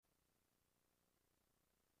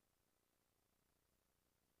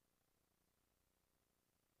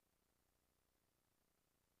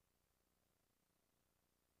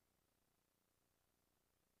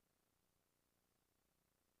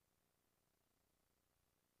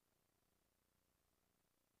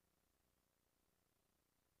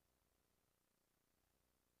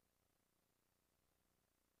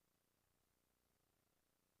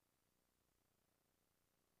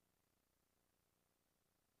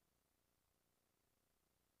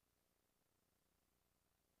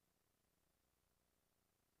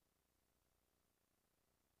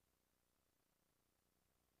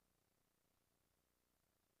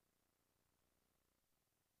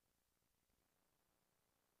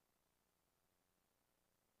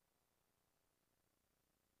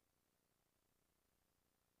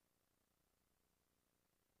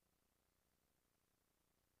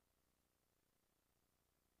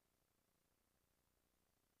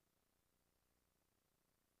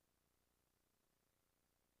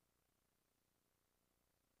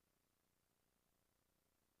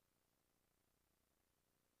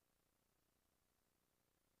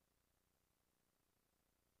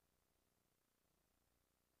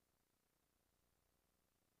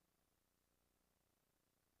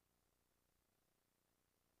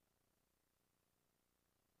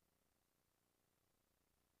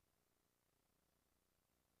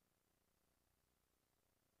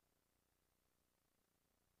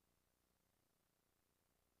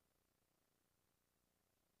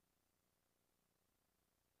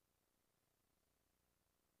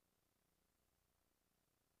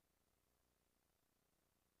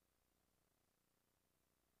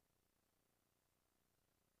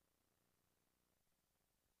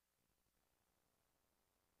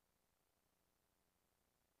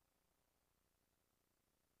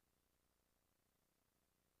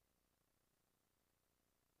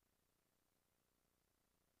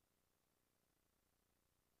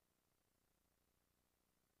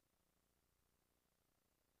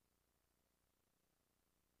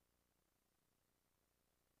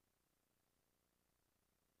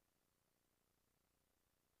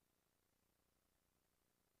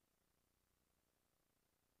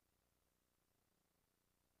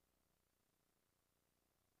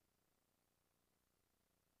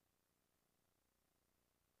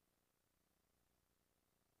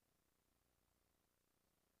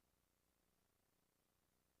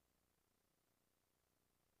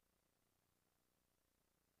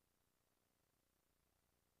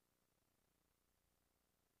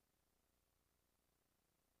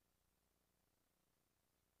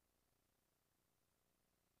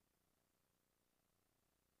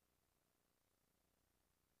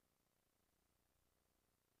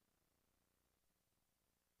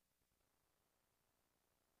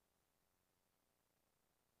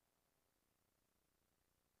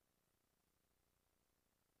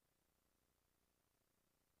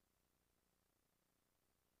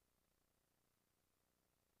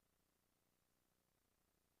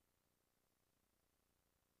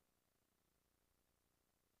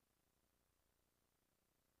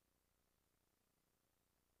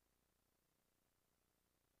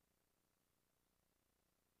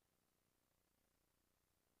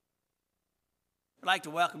I'd like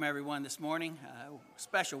to welcome everyone this morning.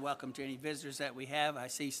 Special welcome to any visitors that we have. I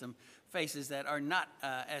see some faces that are not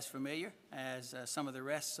as familiar as some of the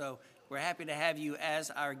rest, so we're happy to have you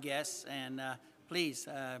as our guests, and please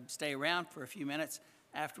stay around for a few minutes.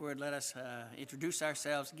 Afterward, let us introduce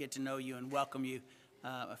ourselves, get to know you, and welcome you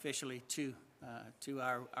officially to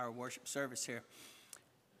our worship service here.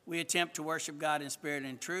 We attempt to worship God in spirit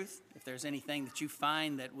and in truth. If there's anything that you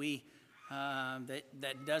find that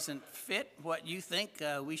that doesn't fit what you think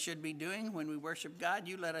we should be doing when we worship God,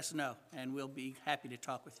 you let us know, and we'll be happy to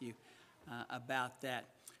talk with you about that.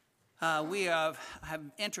 We have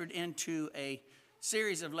entered into a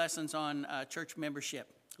series of lessons on church membership.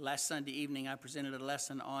 Last Sunday evening, I presented a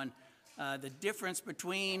lesson on the difference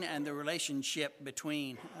between and the relationship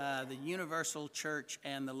between the universal church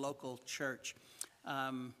and the local church.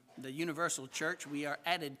 The universal church we are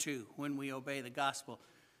added to when we obey the gospel.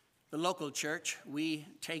 The local church, we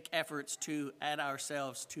take efforts to add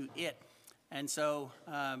ourselves to it. And so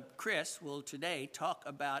Chris will today talk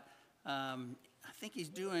about, I think he's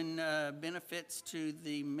doing benefits to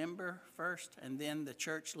the member first and then the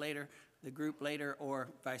church later, the group later, or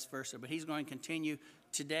vice versa. But he's going to continue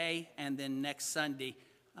today, and then next Sunday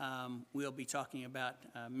we'll be talking about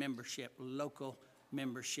membership, local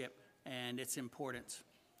membership, and its importance.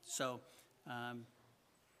 So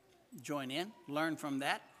join in, learn from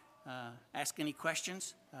that. Ask any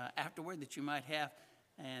questions afterward that you might have,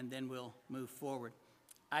 and then we'll move forward.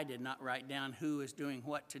 I did not write down who is doing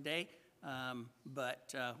what today,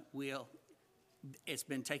 but it's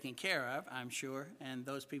been taken care of, I'm sure, and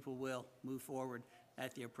those people will move forward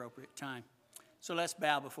at the appropriate time. So let's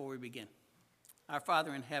bow before we begin. Our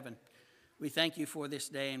Father in heaven, we thank you for this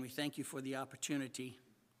day, and we thank you for the opportunity,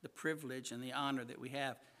 the privilege, and the honor that we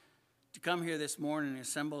have to come here this morning and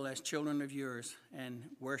assemble as children of yours and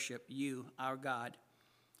worship you, our God.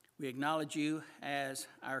 We acknowledge you as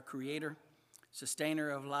our creator, sustainer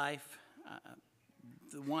of life,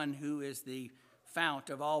 the one who is the fount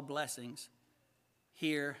of all blessings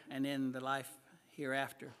here and in the life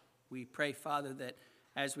hereafter. We pray, Father, that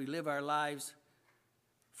as we live our lives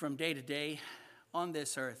from day to day on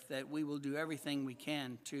this earth, that we will do everything we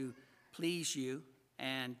can to please you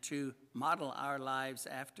and to model our lives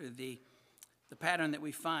after the pattern that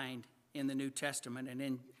we find in the New Testament and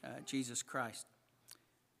in Jesus Christ.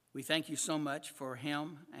 We thank you so much for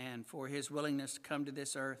him and for his willingness to come to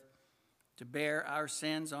this earth, to bear our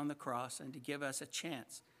sins on the cross, and to give us a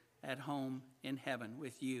chance at home in heaven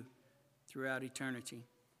with you throughout eternity.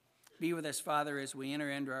 Be with us, Father, as we enter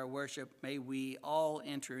into our worship. May we all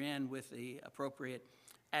enter in with the appropriate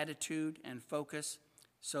attitude and focus,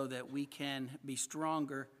 so that we can be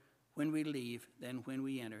stronger when we leave than when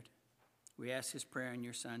we entered. We ask his prayer in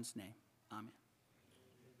your Son's name. Amen.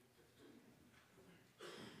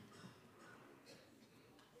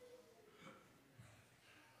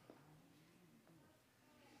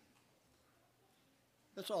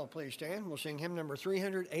 Let's all please stand. We'll sing hymn number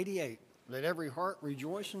 388. Let every heart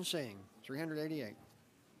rejoice and sing. 388.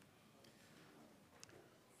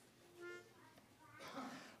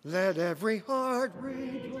 Let every heart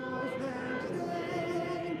rejoice and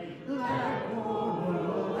sing, let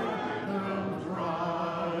all anthems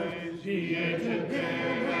rise, the ancient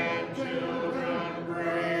hymn and children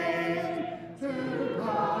bring, to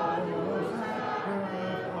God your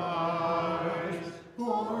sacrifice.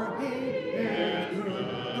 For he is good,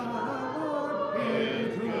 the Lord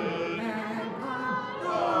is good, and kind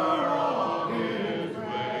are all his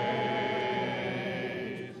ways.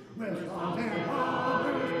 With songs and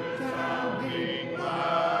honors sounding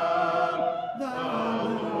loud, the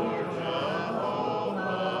Lord of all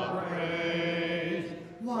the praise.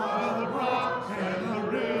 While the rocks and the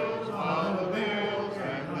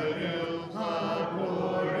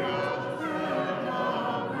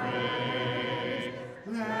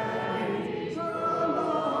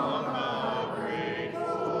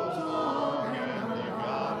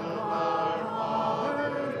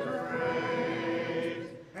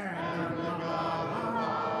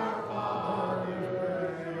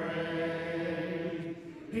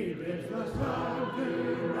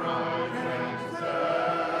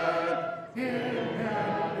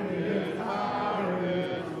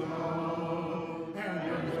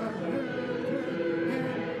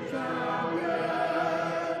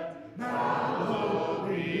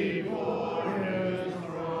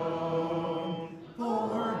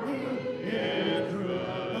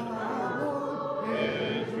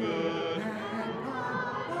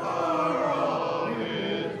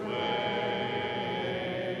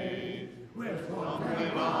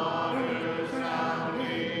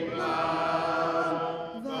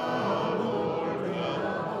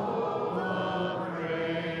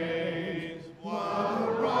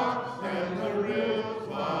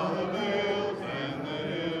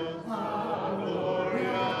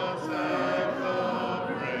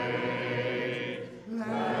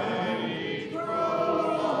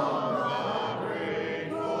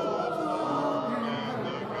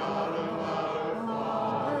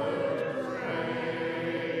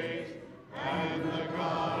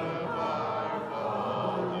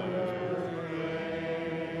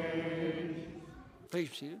Please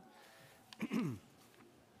be seated.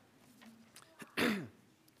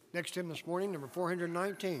 Next hymn this morning, number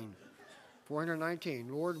 419. 419,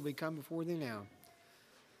 Lord, we come before thee now.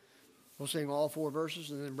 We'll sing all 4 verses,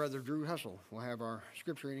 and then Brother Drew Hussle will have our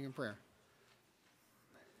scripture reading and prayer.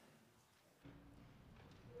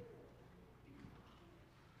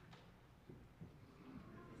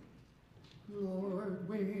 Lord,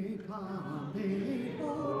 we come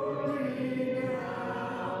before thee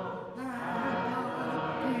now,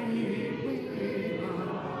 and deep we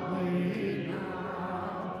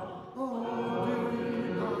now. Oh, do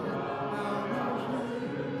not thou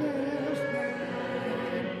this day,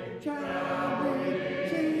 shall we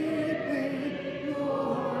seek thee,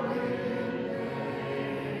 Lord, in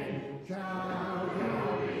vain? Shall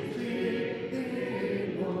we seek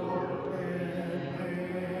thee, Lord, in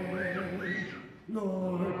vain?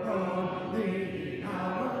 Lord, from thee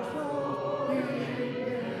our soul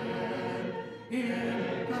depend,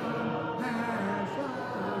 in compassion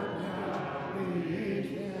now we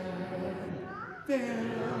stand.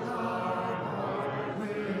 Fill our hearts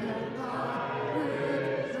with thy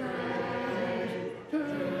rich praise, to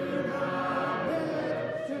thy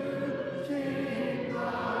lips to sing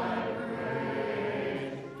thy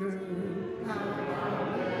praise, to our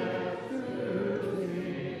lips to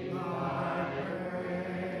sing thy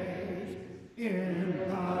praise. In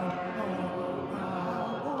thy own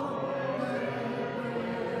power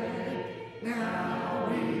now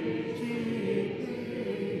we seek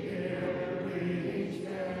thee, here we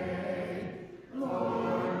stay.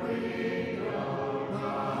 Lord, we know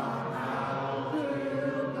not how to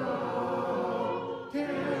go,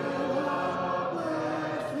 till the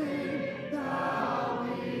blessing thou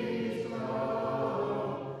bestow,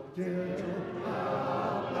 till the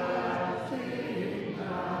blessing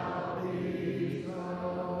thou bestow.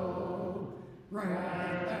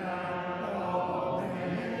 Grant that all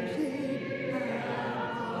may seek and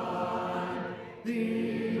find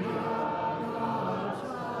thee, God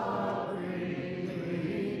supremely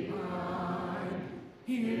kind.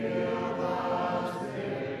 Heal the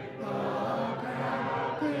sick, the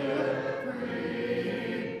captive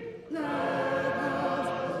free. Let us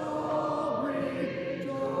all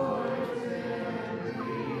rejoice in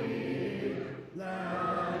thee. Let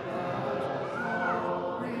us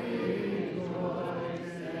all rejoice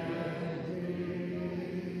in thee.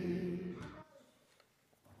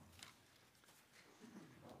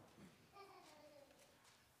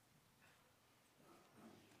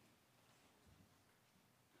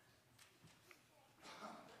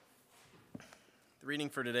 The reading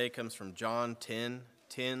for today comes from John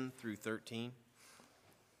 10:10 through 13. It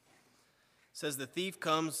says, "The thief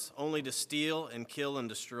comes only to steal and kill and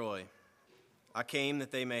destroy. I came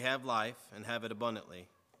that they may have life and have it abundantly.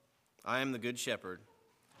 I am the good shepherd.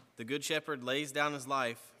 The good shepherd lays down his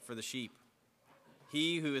life for the sheep.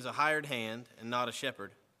 He who is a hired hand and not a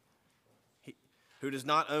shepherd, who does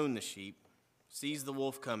not own the sheep, sees the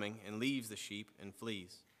wolf coming and leaves the sheep and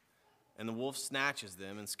flees. And the wolf snatches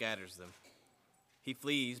them and scatters them. He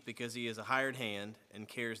flees because he is a hired hand and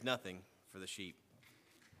cares nothing for the sheep."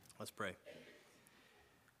 Let's pray.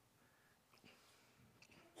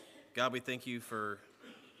 God, we thank you for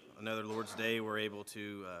another Lord's Day. We're able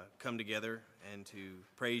to come together and to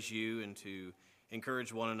praise you and to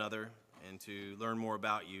encourage one another and to learn more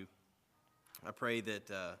about you. I pray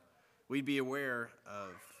that we'd be aware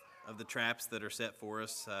of the traps that are set for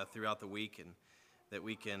us throughout the week, and that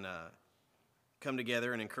we can come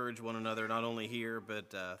together and encourage one another, not only here, but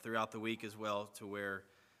throughout the week as well, to where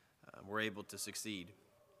we're able to succeed.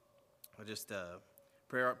 I just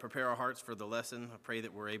prepare our hearts for the lesson. I pray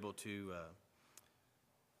that we're able to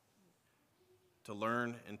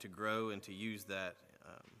learn and to grow and to use that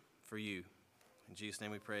for you. In Jesus' name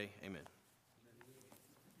we pray, amen.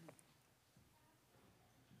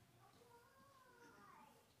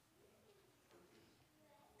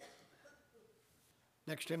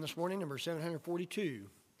 Next hymn this morning, number 742.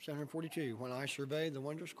 742, When I Survey the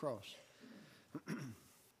Wondrous Cross.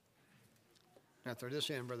 After this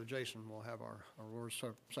hymn, Brother Jason will have our Lord's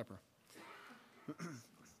Supper.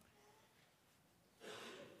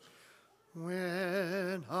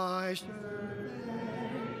 When I survey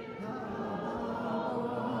the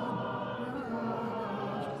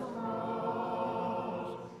wondrous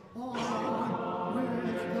cross, on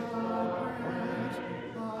which the Prince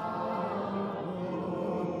of glory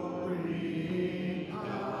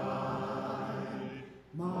died,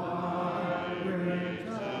 my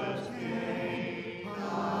greatest gain I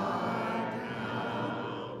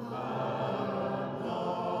count the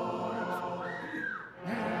loss,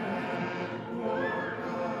 and for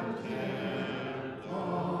content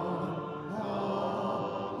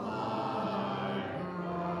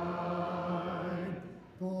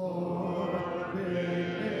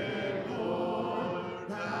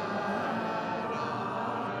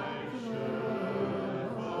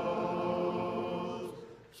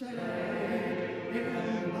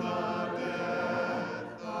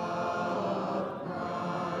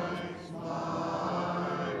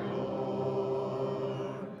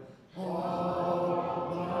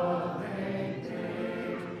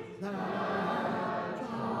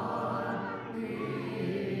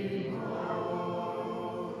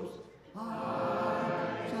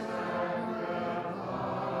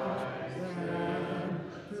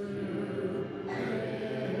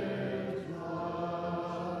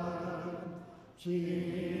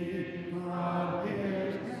See on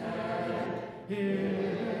his head,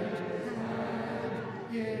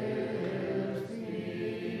 his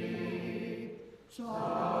feet.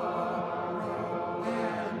 Sorrow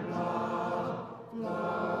and love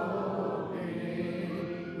flowing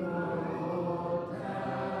Lord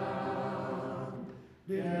down.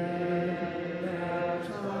 Did that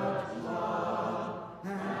such love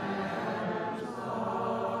and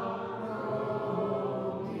sorrow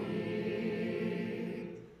be?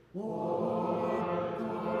 For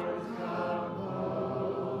those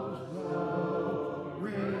compose the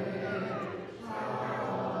rich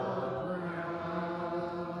ground,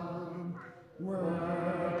 were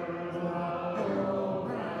the whole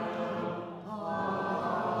ground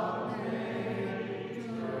of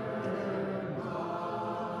nature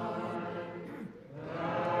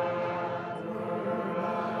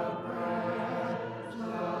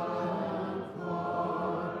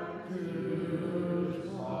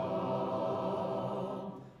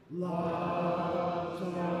love so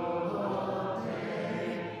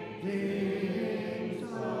amazing,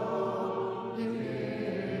 so divine,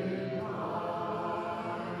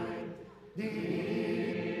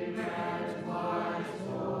 deep as my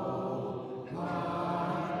soul, my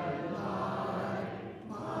life,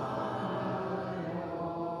 my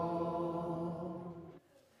all.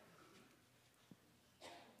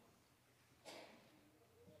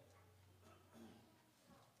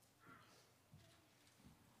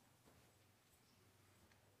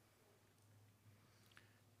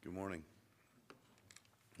 Good morning.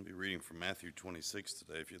 I'll be reading from Matthew 26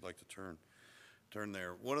 today, if you'd like to turn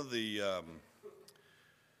there. One of the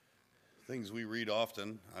things we read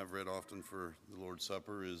often, I've read often for the Lord's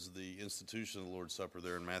Supper, is the institution of the Lord's Supper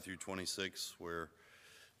there in Matthew 26, where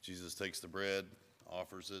Jesus takes the bread,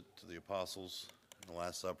 offers it to the apostles in the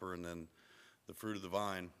Last Supper, and then the fruit of the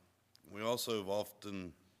vine. We also have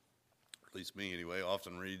often, at least me anyway,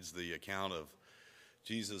 often reads the account of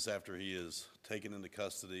Jesus after he is taken into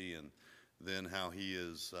custody, and then how he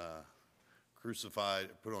is crucified,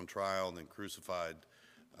 put on trial, and then crucified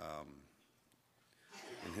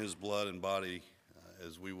in his blood and body,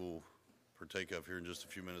 as we will partake of here in just a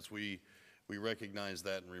few minutes. We recognize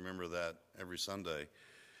that and remember that every Sunday,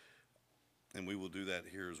 and we will do that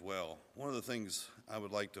here as well. One of the things I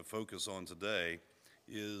would like to focus on today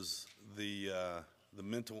is the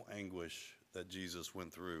mental anguish that Jesus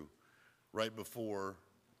went through right before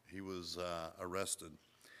he was arrested.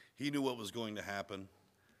 He knew what was going to happen.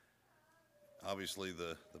 Obviously,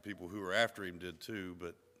 the people who were after him did too,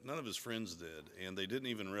 but none of his friends did, and they didn't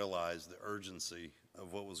even realize the urgency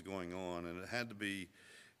of what was going on. And it had to be,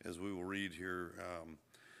 as we will read here,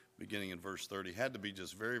 beginning in verse 30, had to be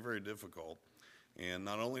just very, very difficult. And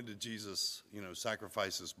not only did Jesus,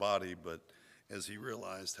 sacrifice his body, but as he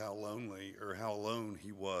realized how lonely or how alone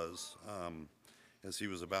he was, as he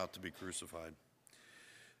was about to be crucified.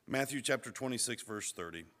 Matthew chapter 26, verse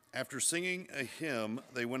 30. After singing a hymn,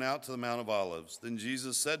 they went out to the Mount of Olives. Then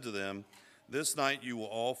Jesus said to them, "This night you will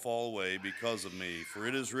all fall away because of me, for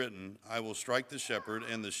it is written, I will strike the shepherd,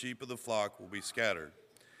 and the sheep of the flock will be scattered.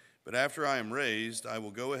 But after I am raised, I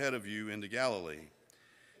will go ahead of you into Galilee."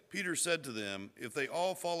 Peter said to them, "If they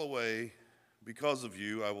all fall away because of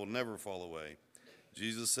you, I will never fall away."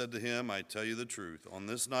 Jesus said to him, "I tell you the truth, on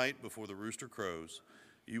this night before the rooster crows,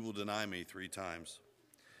 you will deny me 3 times.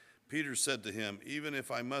 Peter said to him, "Even if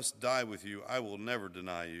I must die with you, I will never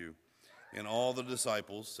deny you." And all the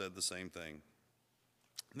disciples said the same thing.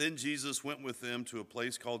 Then Jesus went with them to a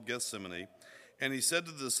place called Gethsemane, and he said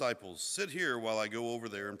to the disciples, "Sit here while I go over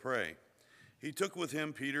there and pray." He took with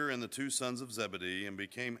him Peter and the 2 sons of Zebedee and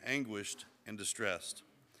became anguished and distressed.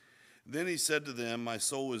 Then he said to them, "My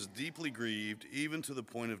soul is deeply grieved, even to the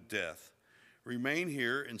point of death. Remain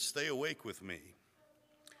here and stay awake with me."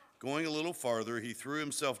 Going a little farther, he threw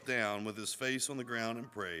himself down with his face on the ground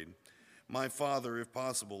and prayed, "My Father, if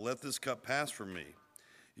possible, let this cup pass from me.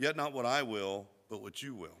 Yet not what I will, but what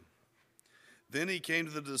you will." Then he came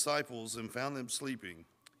to the disciples and found them sleeping.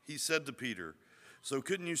 He said to Peter, "So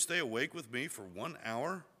couldn't you stay awake with me for 1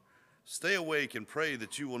 hour? Stay awake and pray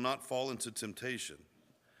that you will not fall into temptation.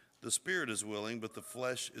 The spirit is willing, but the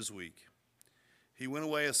flesh is weak." He went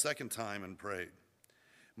away a second time and prayed,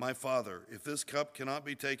 "My Father, if this cup cannot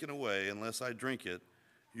be taken away unless I drink it,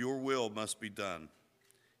 your will must be done."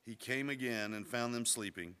 He came again and found them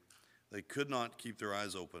sleeping. They could not keep their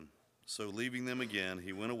eyes open. So leaving them again,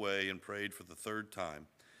 he went away and prayed for the 3rd time,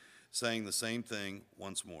 saying the same thing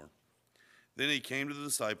once more. Then he came to the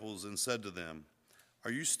disciples and said to them,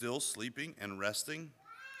 "Are you still sleeping and resting?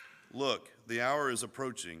 Look, the hour is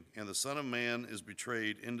approaching, and the Son of Man is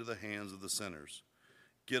betrayed into the hands of the sinners.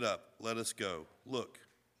 Get up, let us go. Look,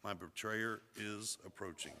 my betrayer is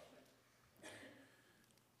approaching.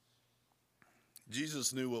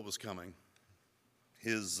 Jesus knew what was coming.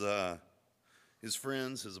 His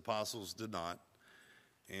friends, his apostles, did not,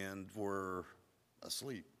 and were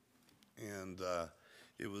asleep. And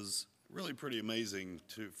it was really pretty amazing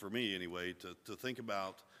for me anyway, to think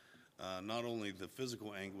about not only the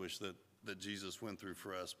physical anguish that Jesus went through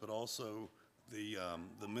for us, but also the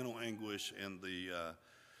mental anguish and the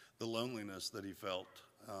loneliness that he felt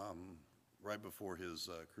right before his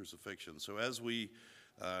crucifixion. So as we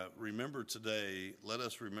remember today, let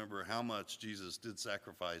us remember how much Jesus did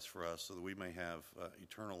sacrifice for us so that we may have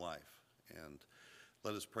eternal life. And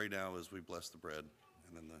let us pray now as we bless the bread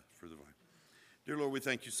and then the fruit of the vine. Dear Lord, we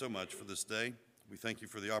thank you so much for this day. We thank you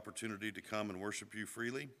for the opportunity to come and worship you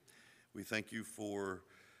freely. We thank you for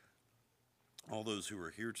all those who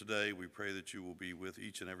are here today. We pray that you will be with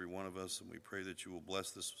each and every one of us, and we pray that you will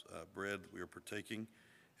bless this bread we are partaking,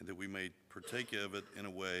 and that we may partake of it in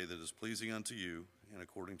a way that is pleasing unto you and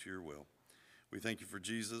according to your will. We thank you for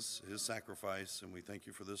Jesus, his sacrifice, and we thank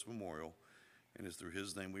you for this memorial, and it's through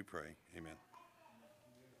his name we pray. Amen.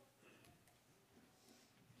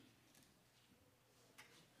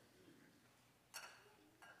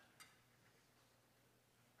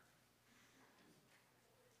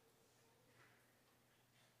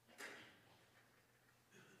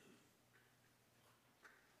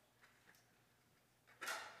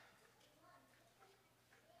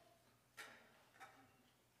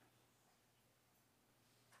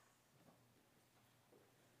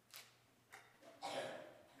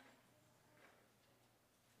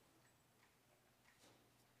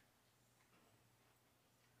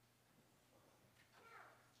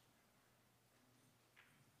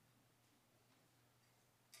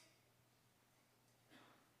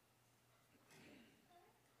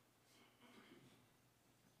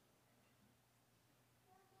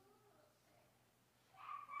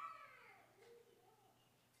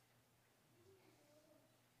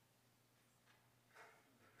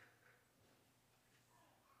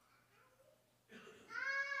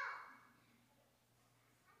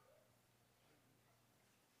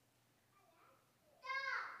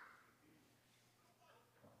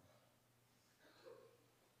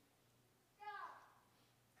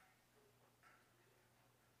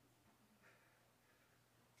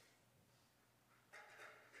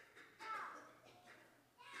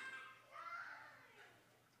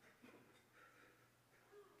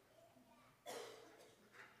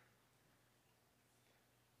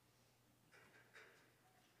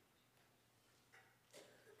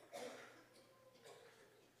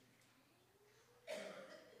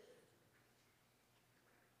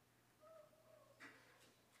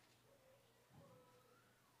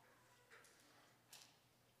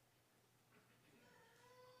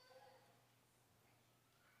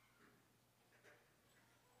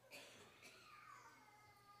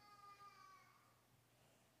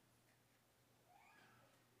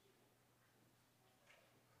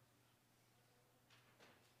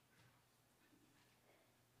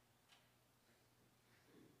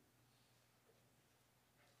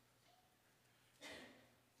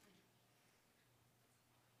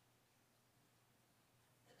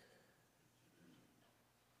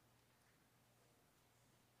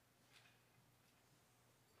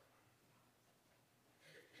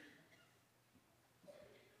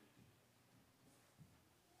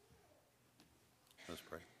 Let's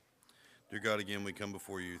pray. Dear God, again, we come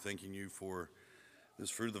before you, thanking you for this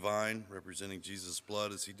fruit of the vine, representing Jesus'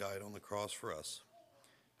 blood as he died on the cross for us.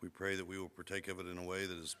 We pray that we will partake of it in a way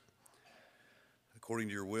that is according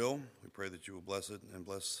to your will. We pray that you will bless it and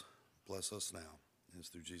bless us now. And it's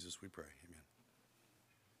through Jesus we pray. Amen.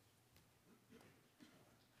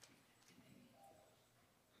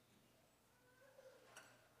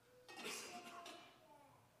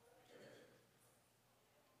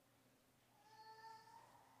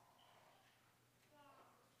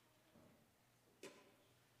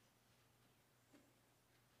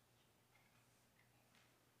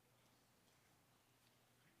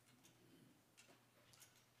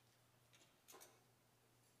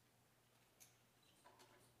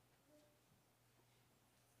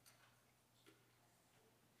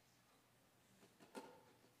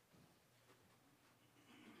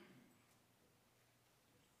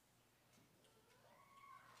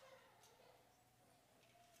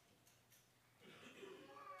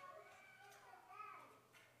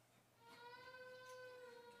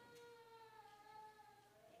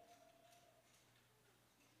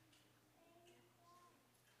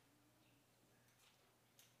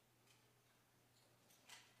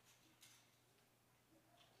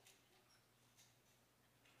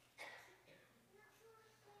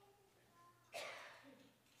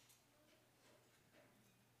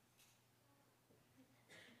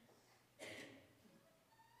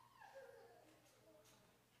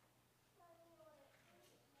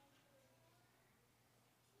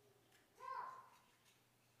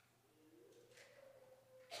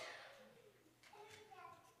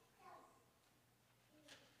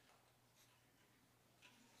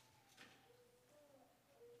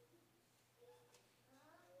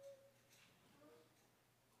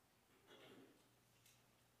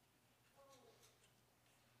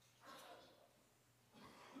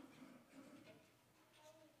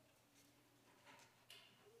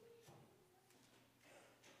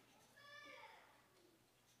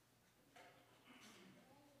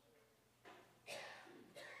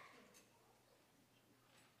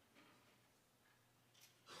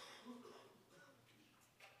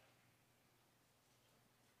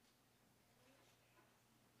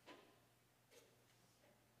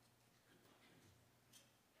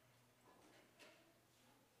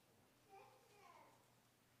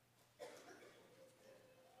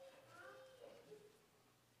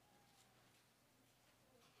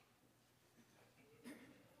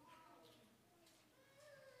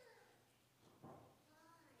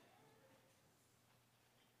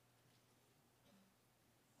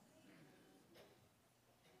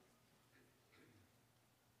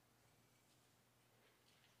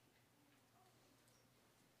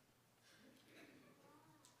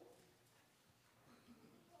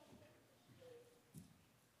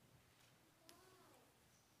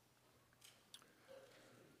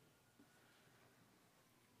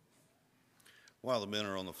 While the men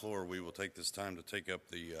are on the floor, we will take this time to take up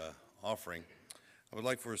the offering. I would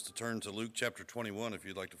like for us to turn to Luke chapter 21 if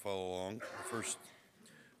you'd like to follow along. The first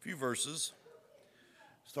few verses.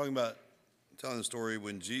 It's talking about telling the story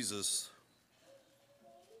when Jesus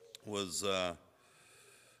was, I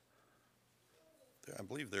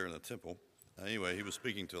believe there in the temple. Anyway, he was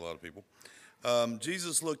speaking to a lot of people.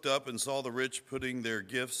 Jesus looked up and saw the rich putting their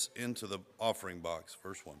gifts into the offering box.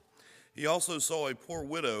 Verse 1. He also saw a poor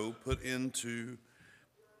widow put into,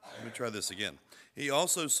 let me try this again. He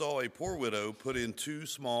also saw a poor widow put in 2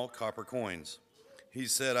 small copper coins. He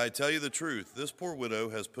said, I tell you the truth, this poor widow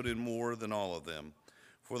has put in more than all of them.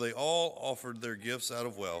 For they all offered their gifts out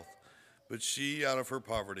of wealth, but she, out of her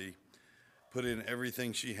poverty, put in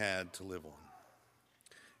everything she had to live on.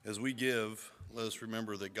 As we give, let us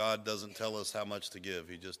remember that God doesn't tell us how much to give.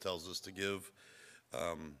 He just tells us to give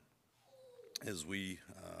as we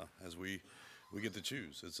get to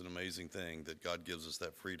choose. It's an amazing thing that God gives us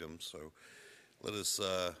that freedom. So let us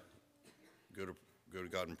go to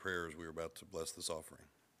God in prayer as we are about to bless this offering.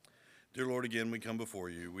 Dear Lord, again, we come before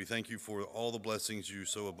you. We thank you for all the blessings you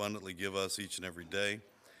so abundantly give us each and every day.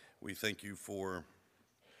 We thank you for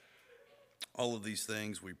all of these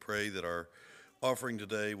things. We pray that our offering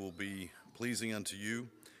today will be pleasing unto you.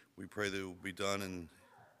 We pray that it will be done in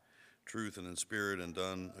truth and in spirit and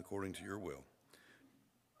done according to your will.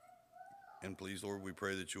 And please, Lord, we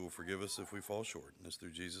pray that you will forgive us if we fall short. And it's through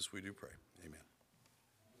Jesus we do pray. Amen.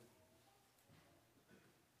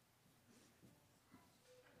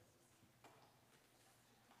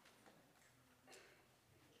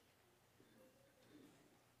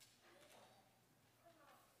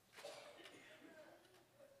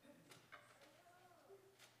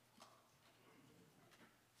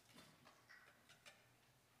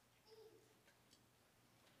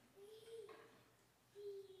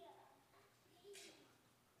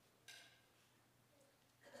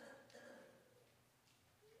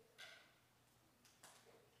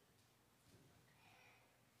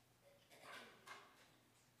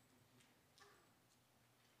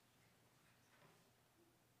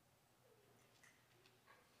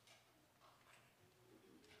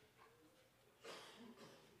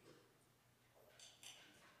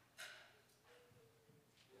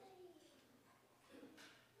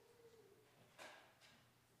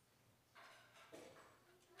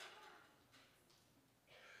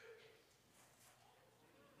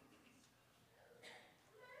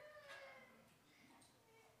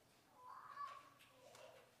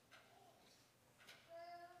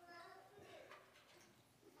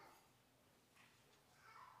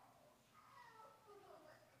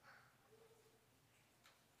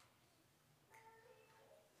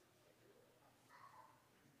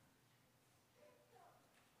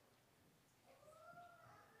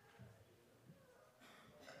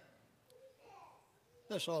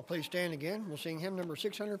 Let's all please stand again. We'll sing hymn number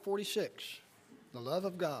 646, The Love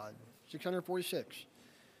of God, 646.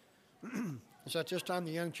 So at this time,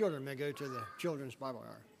 the young children may go to the Children's Bible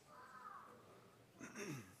Hour.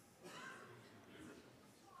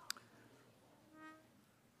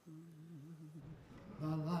 The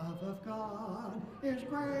love of God is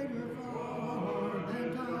greater far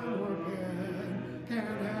than time or pen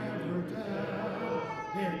can ever tell.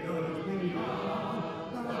 It goes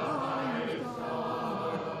beyond the highest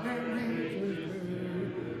star and reaches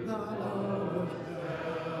to the lowest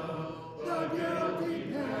hell. The guilty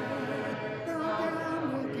pay, the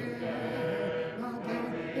damned care, again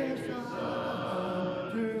His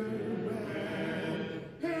Son to win.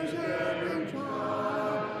 His erring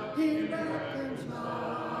child, He reconciled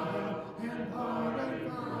and pardoned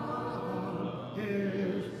from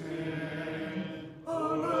His hand. O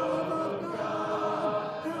love of God,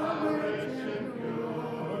 how rich and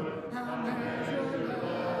pure, how measureless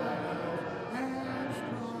and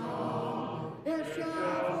strong, it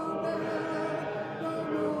shall forever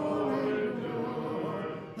endure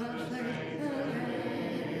the saints and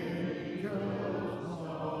angels'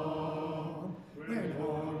 song. When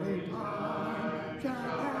holy time shall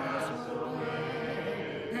pass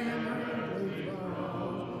away, and earthly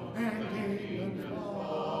thrones and kingdoms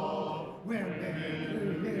fall, when men who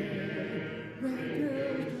live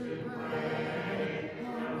refuse to pray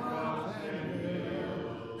on rocks and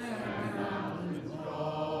hills and mountains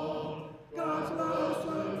tall, God's love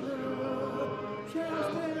so true shall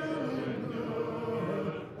still endure,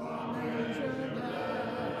 all measureless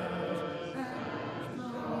and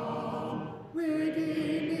strong,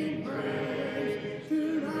 redeeming grace to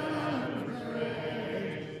Lamb's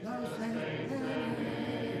race, the saints and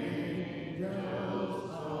angels'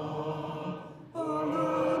 song. O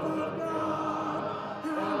love of God,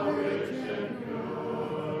 how rich and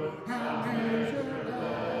pure, how measureless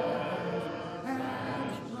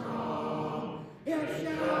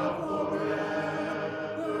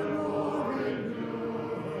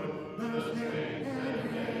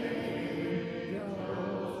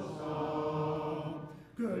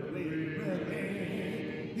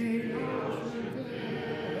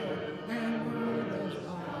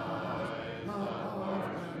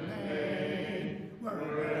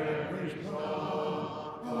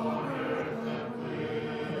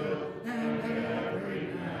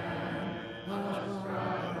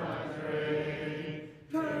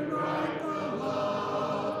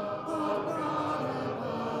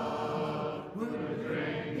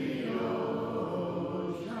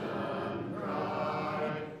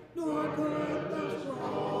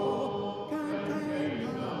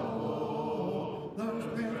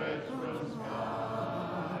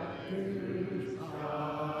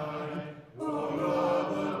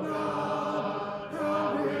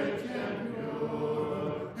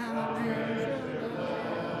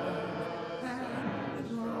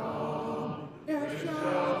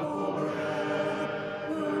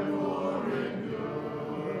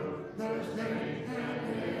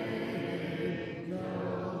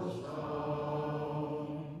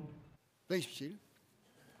Please be seated.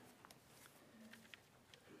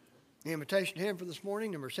 The invitation hymn for this morning,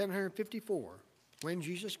 number 754, When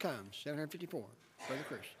Jesus Comes, 754, Brother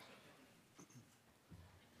Chris.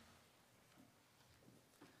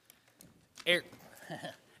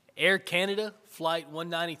 Air Canada Flight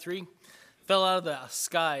 193 fell out of the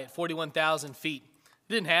sky at 41,000 feet.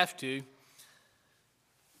 Didn't have to.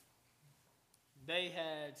 They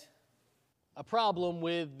had a problem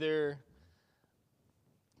with their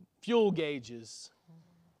fuel gauges.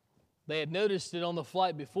 They had noticed it on the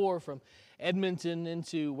flight before from Edmonton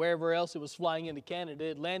into wherever else it was flying into Canada.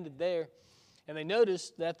 It landed there, and they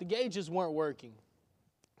noticed that the gauges weren't working.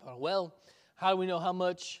 Well, how do we know how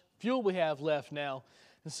much fuel we have left now?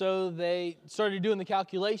 And so they started doing the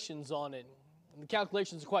calculations on it. And the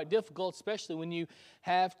calculations are quite difficult, especially when you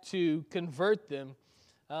have to convert them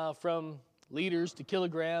from liters to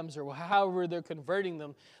kilograms or however they're converting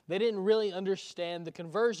them. They didn't really understand the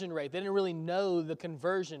conversion rate. They didn't really know the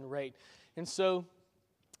conversion rate. And so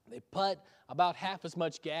they put about half as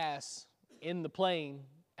much gas in the plane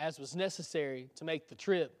as was necessary to make the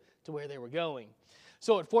trip to where they were going.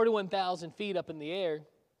 So at 41,000 feet up in the air,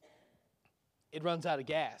 it runs out of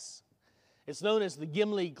gas. It's known as the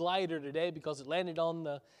Gimli glider today because it landed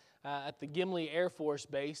on at the Gimli Air Force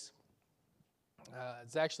Base.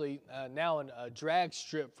 It's actually now a drag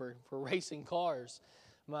strip for racing cars.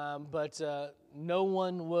 But no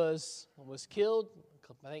one was killed.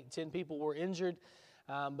 I think 10 people were injured.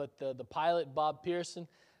 But the pilot, Bob Pearson,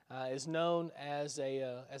 is known as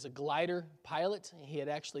a glider pilot. He had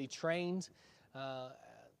actually trained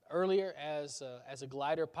earlier as a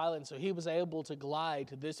glider pilot, and so he was able to glide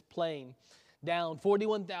to this plane down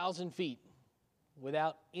 41,000 feet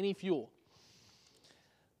without any fuel.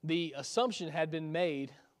 The assumption had been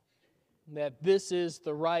made that this is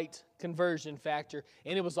the right conversion factor,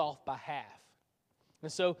 and it was off by half.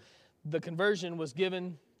 And so the conversion was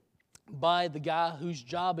given by the guy whose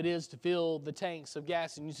job it is to fill the tanks of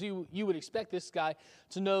gas. And you see, you would expect this guy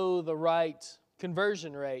to know the right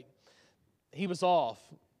conversion rate. He was off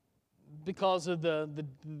because of the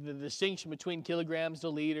distinction between kilograms to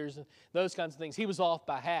liters and those kinds of things. He was off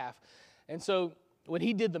by half. And so when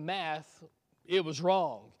he did the math, it was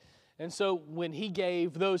wrong. And so when he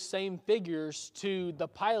gave those same figures to the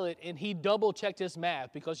pilot and he double-checked his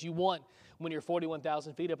math, because you want, when you're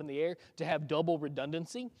 41,000 feet up in the air, to have double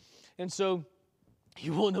redundancy. And so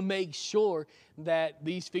you want to make sure that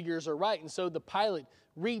these figures are right. And so the pilot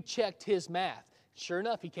rechecked his math. Sure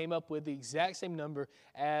enough, he came up with the exact same number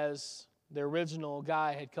as the original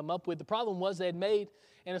guy had come up with. The problem was they had made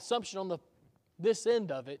an assumption on this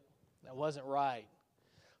end of it that wasn't right.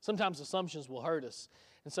 Sometimes assumptions will hurt us.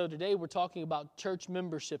 And so today we're talking about church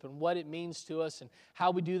membership and what it means to us and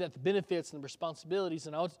how we do that, the benefits and the responsibilities.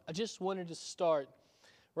 And I just wanted to start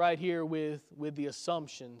right here with the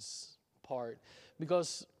assumptions part,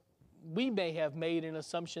 because we may have made an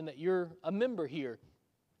assumption that you're a member here,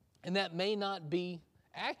 and that may not be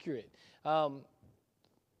accurate. I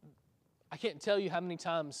can't tell you how many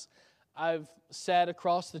times I've sat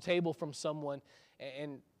across the table from someone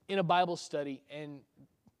and in a Bible study, and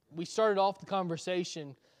we started off the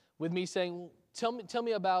conversation with me saying, well, tell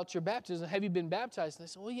me about your baptism. Have you been baptized? And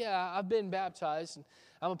they said, well, yeah, I've been baptized, and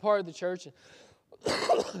I'm a part of the church. And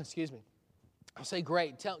excuse me. I'll say,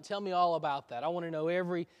 great. Tell me all about that. I want to know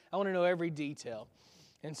every detail.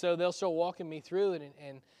 And so they'll start walking me through it.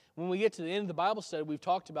 And when we get to the end of the Bible study, we've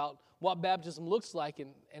talked about what baptism looks like.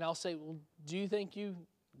 And I'll say, well, do you think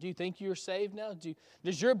you're saved now?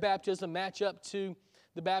 Does your baptism match up to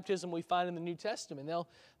the baptism we find in the New Testament? They'll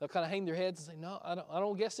kind of hang their heads and say, no, I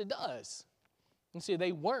don't guess it does. And see,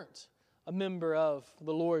 they weren't a member of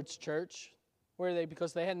the Lord's church, were they?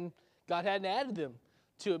 Because God hadn't added them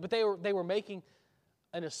to it. But they were making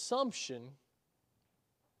an assumption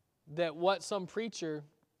that what some preacher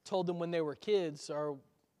told them when they were kids or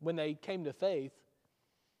when they came to faith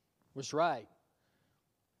was right.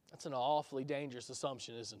 That's an awfully dangerous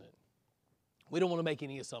assumption, isn't it? We don't want to make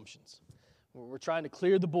any assumptions. We're trying to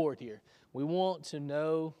clear the board here. We want to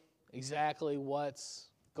know exactly what's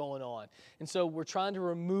going on. And so we're trying to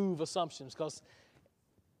remove assumptions, because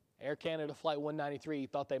Air Canada Flight 193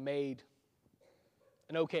 thought they made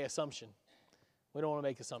an okay assumption. We don't want to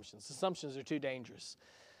make assumptions. Assumptions are too dangerous.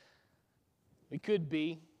 It could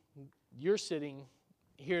be you're sitting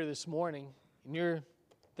here this morning and you're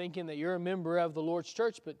thinking that you're a member of the Lord's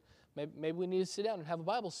church, but maybe we need to sit down and have a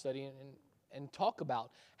Bible study and talk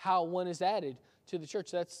about how one is added to the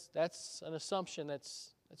church. That's an assumption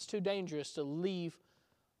that's too dangerous to leave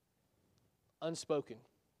unspoken.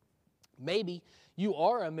 Maybe you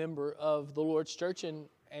are a member of the Lord's church and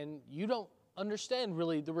you don't understand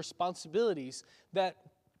really the responsibilities that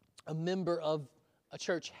a member of a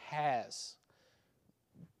church has.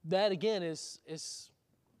 That again is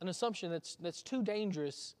an assumption that's too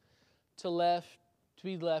dangerous to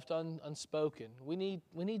be left unspoken. We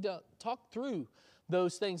need to talk through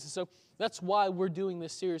those things. And so that's why we're doing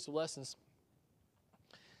this series of lessons.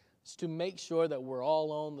 It's to make sure that we're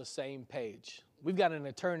all on the same page. We've got an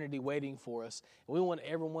eternity waiting for us, and we want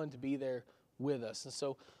everyone to be there with us. And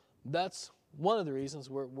so that's one of the reasons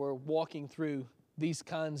we're walking through these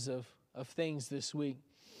kinds of things this week.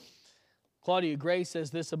 Claudia Gray says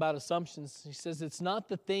this about assumptions. She says, it's not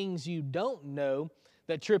the things you don't know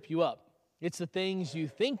that trip you up. It's the things you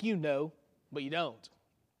think you know, but you don't.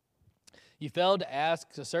 You failed to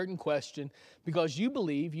ask a certain question because you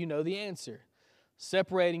believe you know the answer.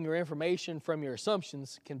 Separating your information from your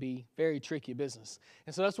assumptions can be very tricky business.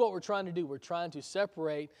 And so that's what we're trying to do. We're trying to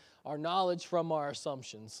separate our knowledge from our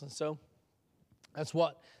assumptions. And so that's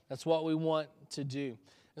what we want to do.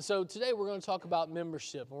 And so today we're going to talk about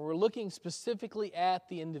membership, and we're looking specifically at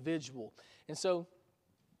the individual. And so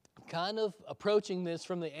kind of approaching this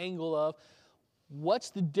from the angle of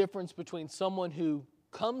what's the difference between someone who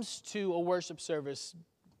comes to a worship service,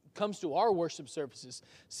 comes to our worship services,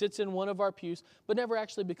 sits in one of our pews, but never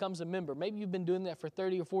actually becomes a member. Maybe you've been doing that for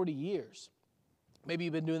 30 or 40 years. Maybe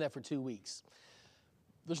you've been doing that for 2 weeks.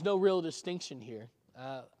 There's no real distinction here.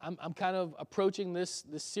 I'm kind of approaching this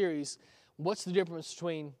series. What's the difference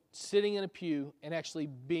between sitting in a pew and actually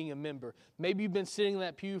being a member? Maybe you've been sitting in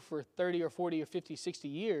that pew for 30 or 40 or 50, 60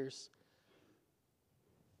 years.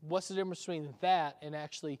 What's the difference between that and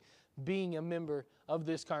actually being a member of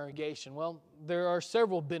this congregation? Well, there are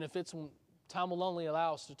several benefits, and time will only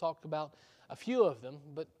allow us to talk about a few of them,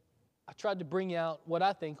 but I tried to bring out what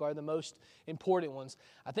I think are the most important ones.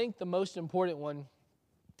 I think the most important one,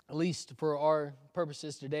 at least for our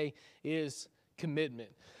purposes today, is commitment.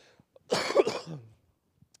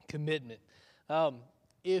 Commitment.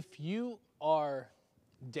 If you are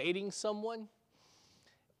dating someone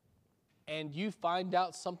and you find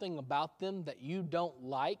out something about them that you don't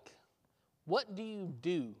like, what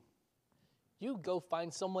do? You go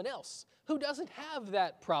find someone else who doesn't have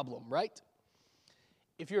that problem, right?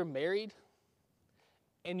 If you're married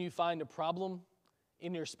and you find a problem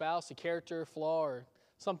in your spouse, a character flaw or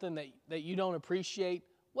something that you don't appreciate,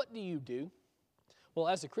 what do? Well,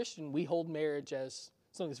 as a Christian, we hold marriage as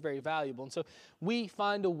something that's very valuable. And so we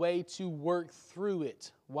find a way to work through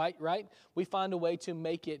it, right? We find a way to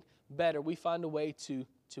make it better. We find a way to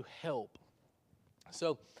help.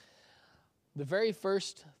 So the very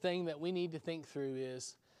first thing that we need to think through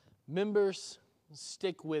is members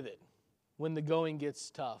stick with it when the going gets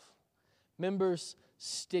tough. Members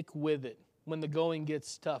stick with it when the going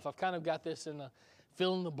gets tough. I've kind of got this in a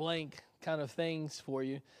fill in the blank kind of things for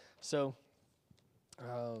you. So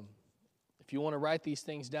if you want to write these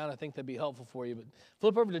things down, I think that'd be helpful for you. But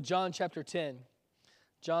flip over to John chapter 10.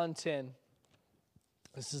 John 10.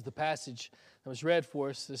 This is the passage that was read for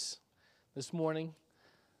us this morning.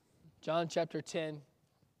 John chapter 10.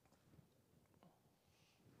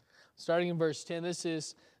 Starting in verse 10, this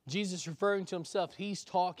is Jesus referring to himself. He's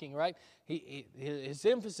talking, right? His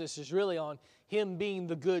emphasis is really on him being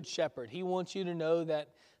the good shepherd. He wants you to know that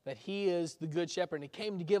he is the good shepherd. And he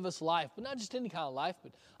came to give us life, but not just any kind of life,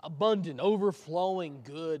 but abundant, overflowing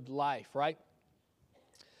good life, right?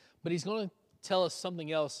 But he's going to tell us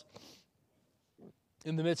something else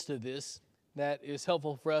in the midst of this that is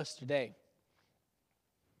helpful for us today.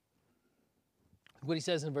 What he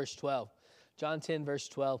says in verse 12, John 10, verse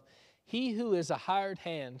 12, he who is a hired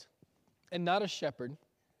hand and not a shepherd,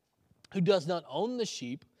 who does not own the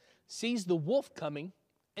sheep, sees the wolf coming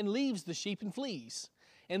and leaves the sheep and flees.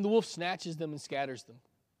 And the wolf snatches them and scatters them.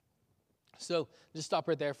 So just stop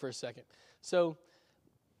right there for a second. So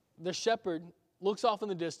the shepherd looks off in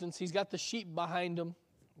the distance. He's got the sheep behind him.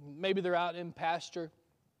 Maybe they're out in pasture.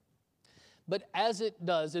 But as it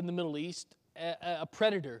does in the Middle East, a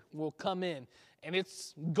predator will come in. And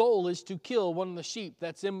its goal is to kill one of the sheep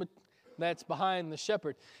that's behind the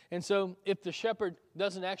shepherd. And so if the shepherd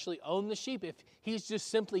doesn't actually own the sheep, if he's just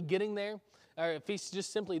simply getting there, or if he's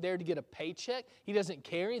just simply there to get a paycheck, he doesn't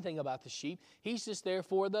care anything about the sheep. He's just there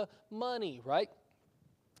for the money, right?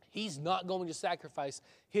 He's not going to sacrifice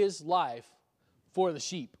his life for the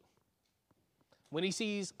sheep. When he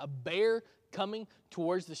sees a bear coming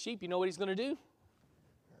towards the sheep, you know what he's going to do?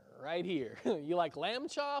 Right here. You like lamb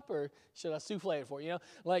chop, or should I souffle it for you?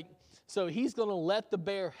 So he's going to let the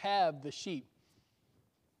bear have the sheep.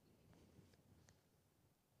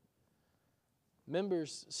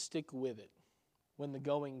 Members stick with it when the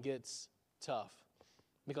going gets tough.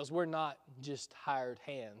 because we're not just hired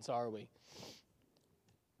hands, are we?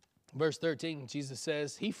 Verse 13, Jesus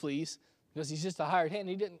says he flees because he's just a hired hand.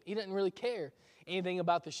 He didn't really care anything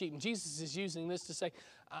about the sheep. And Jesus is using this to say,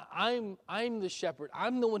 I'm the shepherd.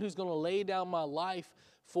 I'm the one who's going to lay down my life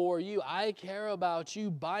for you. I care about you.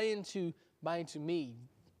 Buy into me.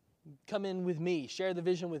 Come in with me. Share the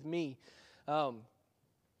vision with me.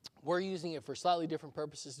 We're using it for slightly different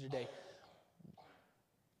purposes today.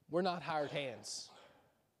 We're not hired hands.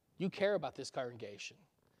 You care about this congregation.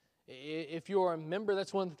 If you're a member,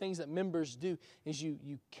 that's one of the things that members do, is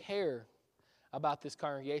you care about this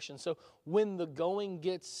congregation. So when the going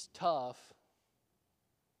gets tough,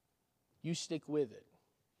 you stick with it.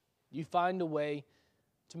 You find a way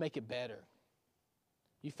to make it better.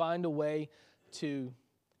 You find a way to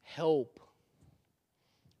help.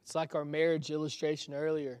 It's like our marriage illustration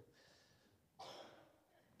earlier.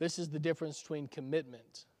 This is the difference between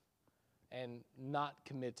commitment and not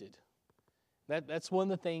committed. That's one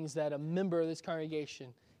of the things that a member of this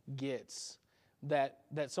congregation gets, that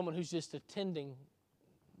someone who's just attending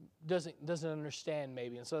doesn't understand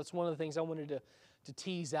maybe. And so that's one of the things I wanted to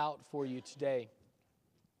tease out for you today.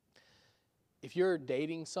 If you're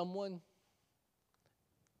dating someone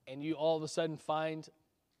and you all of a sudden find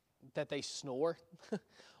that they snore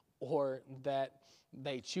or that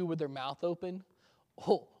they chew with their mouth open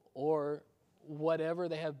or whatever,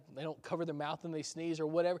 they don't cover their mouth and they sneeze or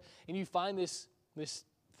whatever, and you find this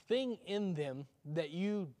thing in them that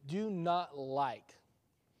you do not like,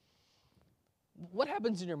 what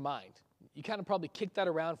happens in your mind? You kind of probably kick that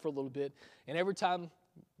around for a little bit, and every time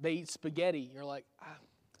they eat spaghetti, you're like,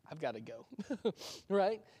 I've got to go,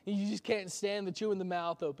 right? And you just can't stand the chewing the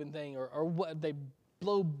mouth open thing, or what they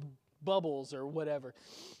blow bubbles or whatever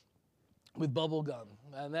with bubble gum,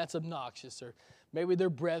 and that's obnoxious, or maybe their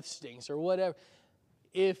breath stinks or whatever.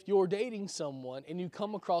 If you're dating someone and you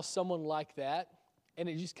come across someone like that and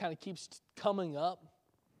it just kind of keeps coming up,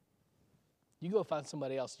 you go find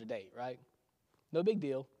somebody else to date, right? No big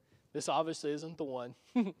deal. This obviously isn't the one.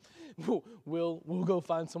 We'll go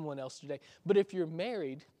find someone else today. But if you're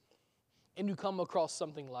married and you come across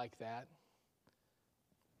something like that,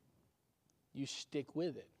 you stick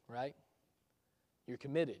with it, right? You're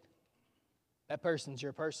committed. That person's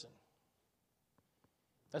your person.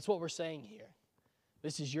 That's what we're saying here.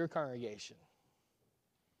 This is your congregation.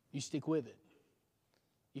 You stick with it.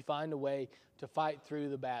 You find a way to fight through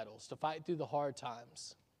the battles, to fight through the hard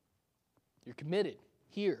times. You're committed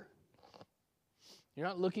here. You're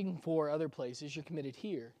not looking for other places. You're committed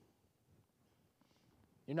here.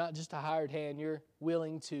 You're not just a hired hand. You're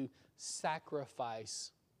willing to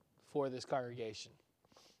sacrifice for this congregation.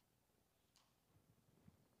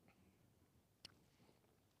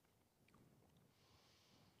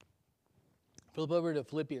 Flip over to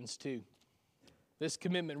Philippians 2. This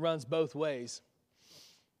commitment runs both ways.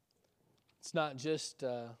 It's not just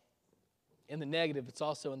in the negative, it's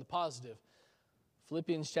also in the positive.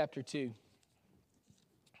 Philippians chapter 2.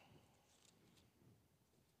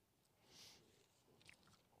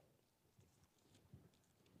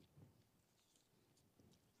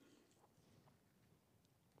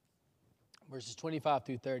 Verses 25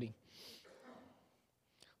 through 30.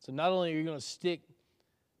 So not only are you going to stick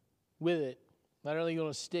with it, not only are you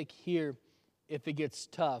going to stick here if it gets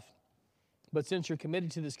tough, but since you're committed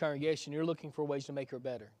to this congregation, you're looking for ways to make her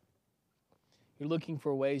better. You're looking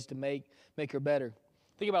for ways to make her better.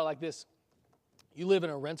 Think about it like this. You live in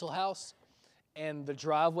a rental house, and the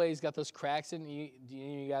driveway's got those cracks in it.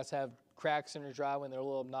 You guys have cracks in your driveway, and they're a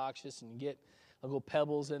little obnoxious, and you get little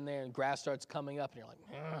pebbles in there, and grass starts coming up, and you're like,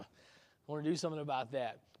 I want to do something about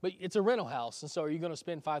that. But it's a rental house, and so are you going to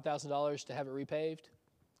spend $5,000 to have it repaved?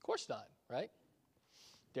 Of course not, right?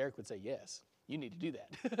 Derek would say yes. You need to do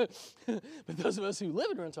that. But those of us who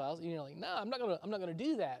live in a rental house, you're like, no, I'm not gonna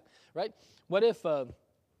do that, right? What if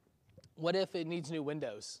it needs new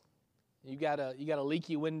windows? You got a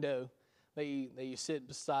leaky window that you sit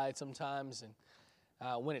beside sometimes,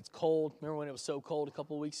 and when it's cold, remember when it was so cold a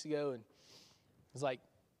couple of weeks ago, and it was like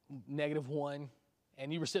 -1,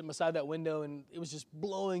 and you were sitting beside that window, and it was just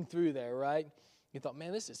blowing through there, right? You thought,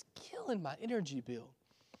 man, this is killing my energy bill.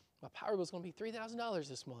 My power bill is going to be $3,000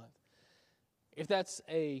 this month. If that's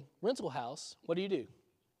a rental house, what do?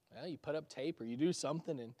 Well, you put up tape or you do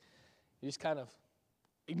something and you just kind of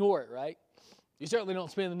ignore it, right? You certainly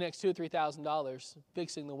don't spend the next $2,000 or $3,000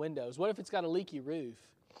 fixing the windows. What if it's got a leaky roof?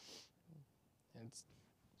 And it's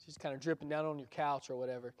just kind of dripping down on your couch or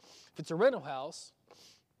whatever. If it's a rental house,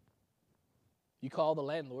 you call the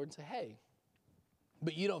landlord and say, hey,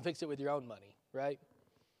 but you don't fix it with your own money, right?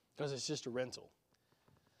 Because it's just a rental.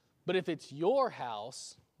 But if it's your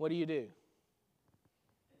house, what do?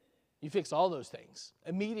 You fix all those things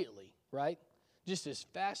immediately, right? Just as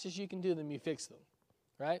fast as you can do them, you fix them,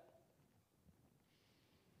 right?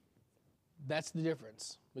 That's the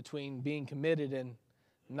difference between being committed and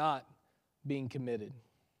not being committed.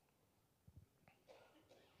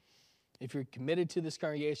 If you're committed to this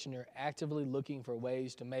congregation, you're actively looking for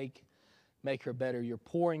ways to make her better. You're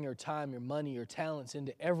pouring your time, your money, your talents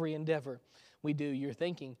into every endeavor we do. You're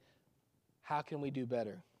thinking, how can we do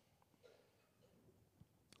better?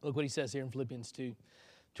 Look what he says here in Philippians 2,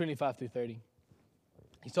 25 through 30.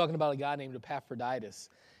 He's talking about a guy named Epaphroditus.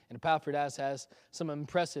 And Epaphroditus has some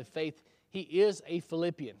impressive faith. He is a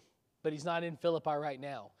Philippian, but he's not in Philippi right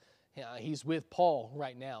now. He's with Paul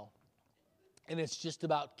right now. And it's just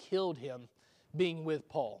about killed him being with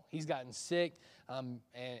Paul. He's gotten sick, and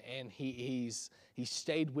he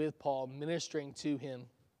stayed with Paul, ministering to him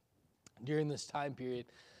during this time period.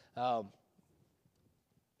 What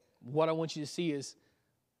I want you to see is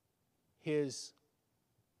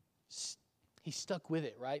he stuck with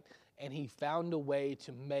it, right? And he found a way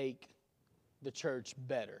to make the church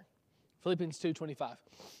better. Philippians 2:25.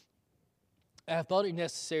 I have thought it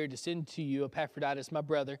necessary to send to you Epaphroditus, my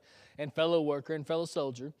brother, and fellow worker and fellow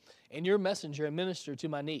soldier, and your messenger and minister to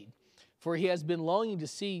my need. For he has been longing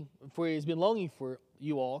for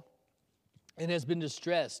you all, and has been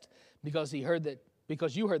distressed because you heard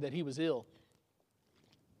that he was ill.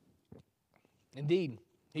 Indeed,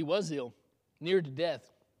 he was ill, near to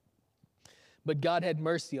death. But God had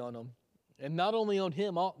mercy on him, and not only on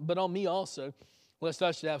him, but on me also, lest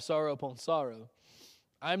I should have sorrow upon sorrow.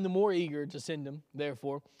 I am the more eager to send him,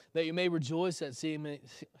 therefore, that you may rejoice at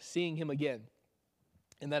seeing him again,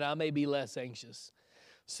 and that I may be less anxious.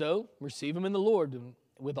 So receive him in the Lord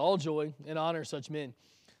with all joy and honor such men,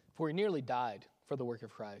 for he nearly died for the work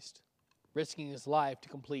of Christ, risking his life to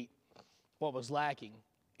complete what was lacking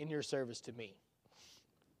in your service to me.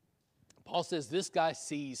 Paul says this guy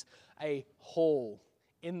sees a hole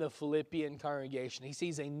in the Philippian congregation. He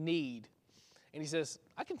sees a need, and he says,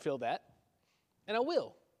 I can fill that. And I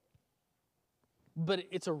will. But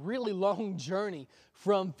it's a really long journey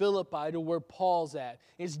from Philippi to where Paul's at.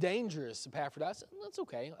 It's dangerous, Epaphroditus. That's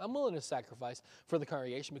okay. I'm willing to sacrifice for the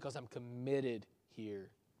congregation because I'm committed here.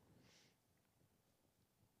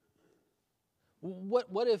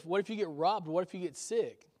 What if you get robbed? What if you get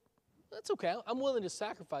sick? That's okay. I'm willing to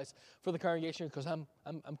sacrifice for the congregation because I'm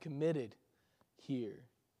committed here.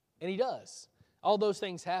 And he does. All those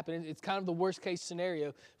things happen. It's kind of the worst case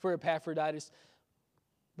scenario for Epaphroditus.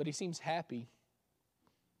 But he seems happy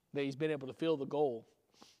that he's been able to fill the goal,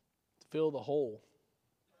 to fill the hole.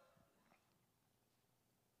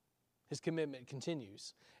 His commitment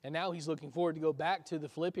continues. And now he's looking forward to go back to the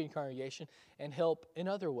Philippian congregation and help in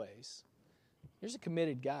other ways. Here's a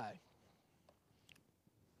committed guy.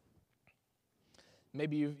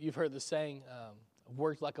 Maybe you've heard the saying,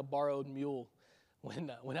 worked like a borrowed mule.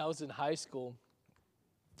 When I was in high school,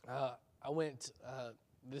 I went,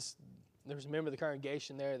 there was a member of the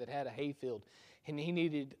congregation there that had a hay field, and he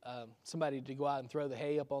needed somebody to go out and throw the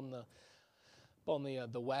hay up on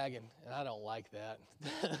the wagon, and I don't like that.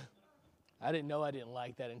 I didn't know I didn't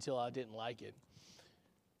like that until I didn't like it.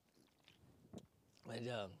 And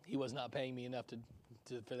he was not paying me enough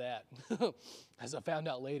for that, as I found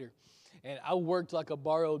out later. And I worked like a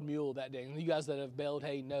borrowed mule that day. And you guys that have baled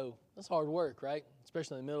hay know that's hard work, right?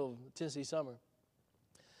 Especially in the middle of Tennessee summer.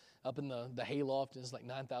 Up in the hay loft, it's like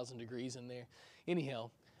 9,000 degrees in there.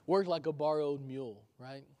 Anyhow, worked like a borrowed mule,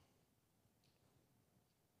 right?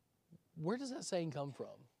 Where does that saying come from?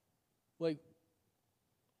 Like,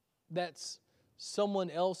 that's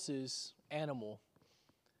someone else's animal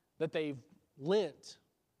that they've lent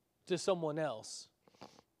to someone else.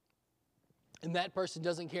 And that person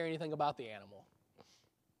doesn't care anything about the animal.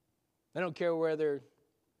 They don't care whether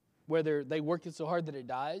they work it so hard that it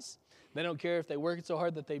dies. They don't care if they work it so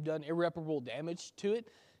hard that they've done irreparable damage to it.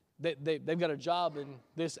 They've got a job, and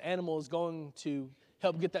this animal is going to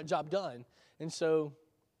help get that job done. And so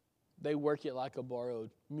they work it like a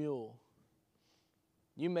borrowed mule.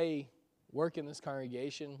 You may work in this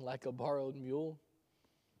congregation like a borrowed mule,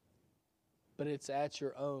 but it's at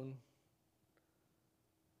your own.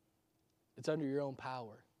 It's under your own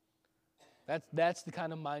power. That's the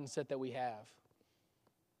kind of mindset that we have.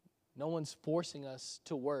 No one's forcing us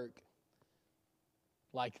to work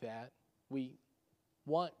like that. We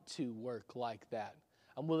want to work like that.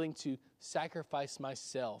 I'm willing to sacrifice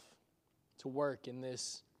myself to work in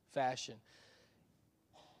this fashion.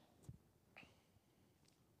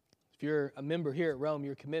 If you're a member here at Rome,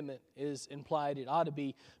 your commitment is implied. It ought to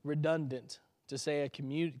be redundant to say a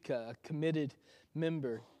committed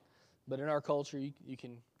member. But in our culture, you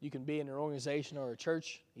can be in an organization or a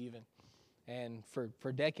church even and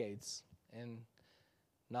for decades and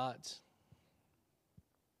not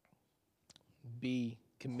be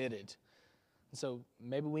committed. And so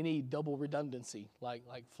maybe we need double redundancy, like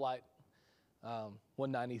Flight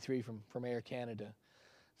 193 from Air Canada.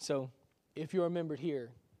 So if you're a member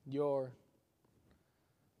here, your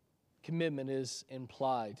commitment is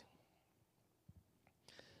implied.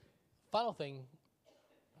 Final thing,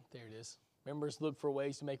 there it is. Members look for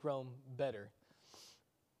ways to make Rome better.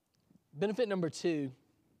 Benefit number 2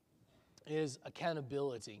 is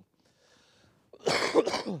accountability.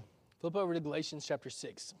 Flip over to Galatians chapter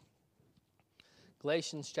 6.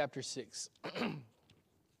 Galatians chapter 6.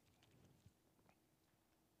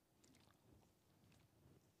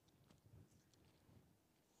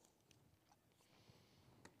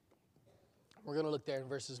 We're going to look there in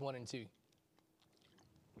verses 1 and 2.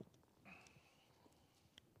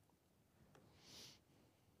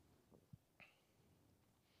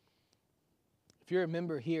 If you're a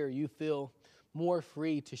member here, you feel more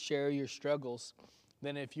free to share your struggles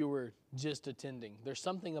than if you were just attending. There's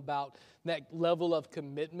something about that level of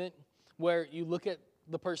commitment where you look at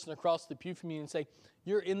the person across the pew from you and say,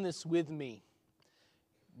 you're in this with me.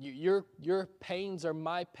 Your pains are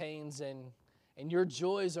my pains, and your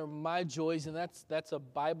joys are my joys, and that's a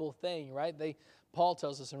Bible thing, right? Paul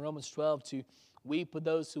tells us in Romans 12 to weep with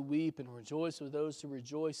those who weep and rejoice with those who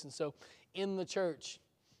rejoice. And so in the church,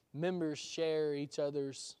 members share each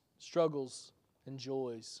other's struggles and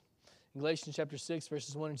joys. In Galatians chapter 6,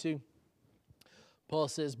 verses 1 and 2, Paul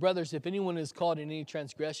says, brothers, if anyone is caught in any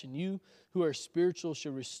transgression, you who are spiritual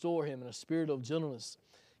should restore him in a spirit of gentleness.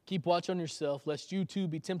 Keep watch on yourself, lest you too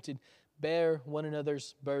be tempted. Bear one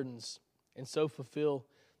another's burdens, and so fulfill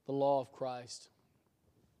the law of Christ.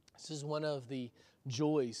 This is one of the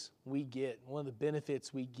joys we get, one of the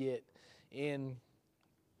benefits we get in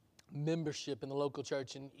membership in the local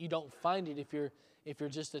church. And you don't find it if you're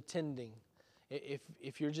just attending.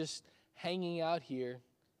 If you're just hanging out here,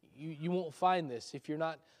 you won't find this. If you're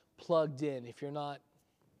not plugged in, if you're not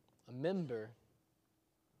a member,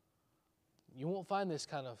 you won't find this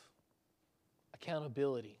kind of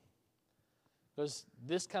accountability. Because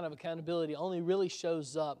this kind of accountability only really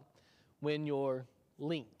shows up when you're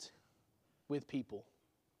linked with people.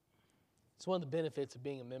 It's one of the benefits of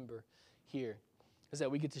being a member here, is that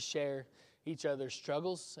we get to share each other's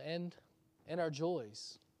struggles and our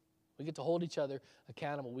joys. We get to hold each other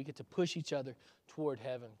accountable. We get to push each other toward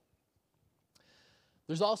heaven.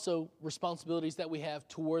 There's also responsibilities that we have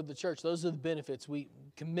toward the church. Those are the benefits.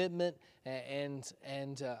 Commitment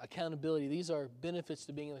and accountability. These are benefits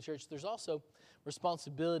to being in the church. There's also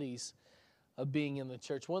responsibilities of being in the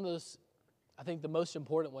church. One of those, I think the most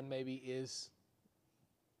important one maybe, is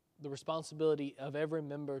the responsibility of every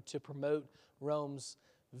member to promote Rome's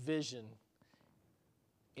vision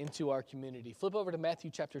into our community. Flip over to Matthew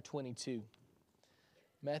chapter 22.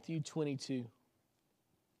 Matthew 22.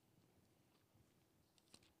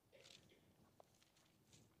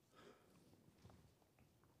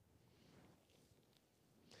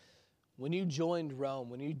 When you joined Rome,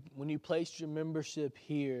 when you placed your membership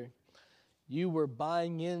here, you were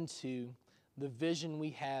buying into the vision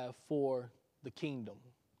we have for the kingdom.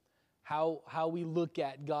 How we look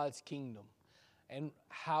at God's kingdom and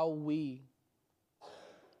how we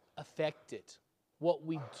affect it, what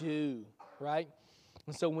we do, right?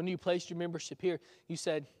 And so when you placed your membership here, you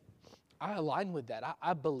said, I align with that.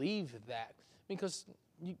 I believe that. Because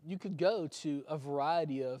you could go to a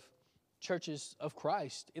variety of churches of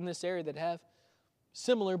Christ in this area that have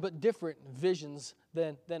similar but different visions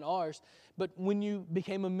than ours. But when you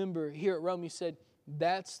became a member here at Rome, you said,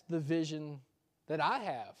 that's the vision that I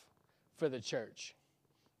have for the church.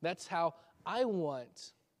 That's how I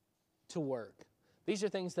want to work. These are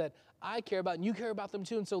things that I care about and you care about them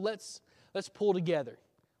too. And so let's pull together.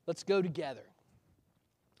 Let's go together.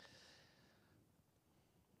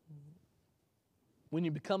 When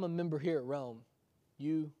you become a member here at Rome,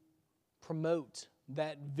 you promote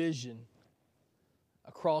that vision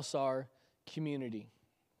across our community.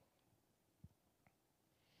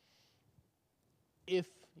 If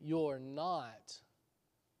you're not,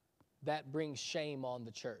 that brings shame on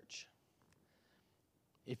the church.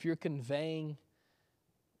 If you're conveying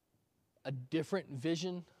a different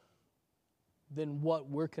vision than what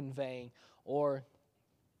we're conveying, or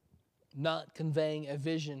not conveying a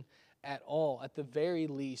vision at all, at the very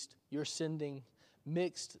least, you're sending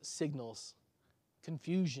mixed signals,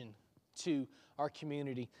 confusion to our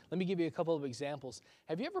community. Let me give you a couple of examples.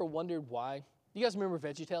 Have you ever wondered why? You guys remember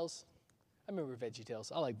VeggieTales? I remember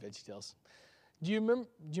VeggieTales. I like VeggieTales. Do you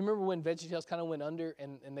remember when VeggieTales kind of went under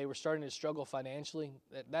and they were starting to struggle financially?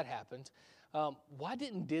 That happened. Why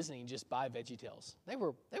didn't Disney just buy VeggieTales? They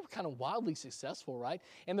were kind of wildly successful, right?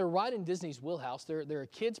 And they're right in Disney's wheelhouse. They're a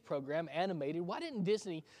kids program, animated. Why didn't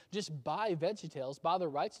Disney just buy VeggieTales, buy the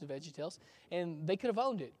rights to VeggieTales, and they could have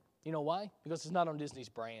owned it? You know why? Because it's not on Disney's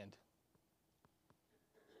brand.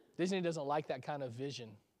 Disney doesn't like that kind of vision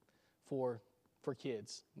for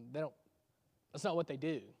kids. They don't. That's not what they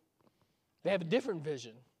do. They have a different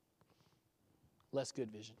vision, less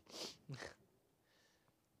good vision.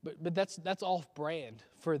 But that's off-brand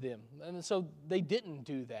for them. And so they didn't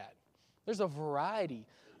do that. There's a variety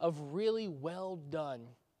of really well-done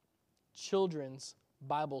children's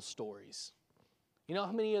Bible stories. You know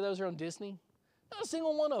how many of those are on Disney? Not a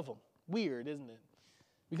single one of them. Weird, isn't it?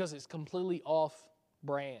 Because it's completely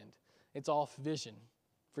off-brand. It's off-vision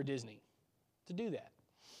for Disney to do that.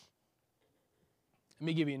 Let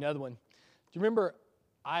me give you another one. Do you remember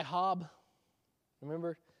IHOB?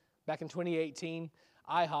 Remember back in 2018?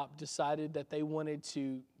 IHOP decided that they wanted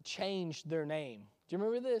to change their name. Do you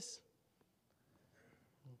remember this?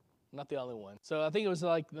 Not the only one. So I think it was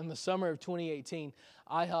like in the summer of 2018,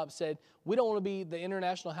 IHOP said, we don't want to be the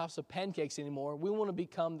International House of Pancakes anymore. We want to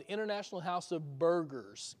become the International House of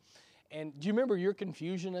Burgers. And do you remember your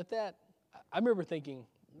confusion at that? I remember thinking,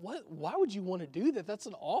 what? Why would you want to do that? That's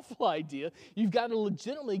an awful idea. You've got a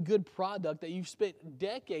legitimately good product that you've spent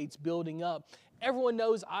decades building up. Everyone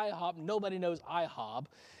knows IHOP. Nobody knows IHOB.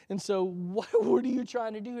 And so what are you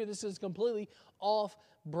trying to do here? This is completely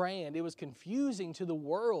off-brand. It was confusing to the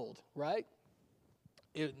world, right?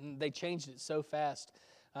 They changed it so fast.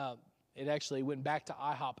 It actually went back to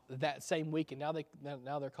IHOP that same week, and now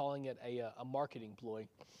they're calling it a marketing ploy.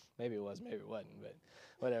 Maybe it was, maybe it wasn't, but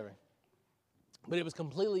whatever. But it was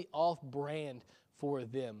completely off-brand for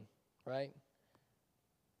them, right?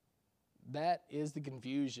 That is the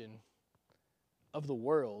confusion of the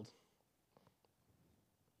world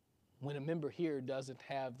when a member here doesn't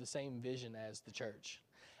have the same vision as the church.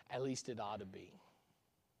 At least it ought to be.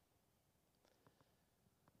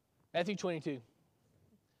 Matthew 22.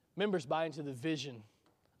 Members buy into the vision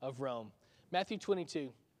of Rome. Matthew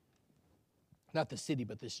 22. Not the city,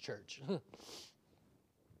 but this church.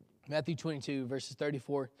 Matthew 22, verses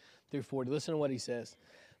 34 through 40. Listen to what he says.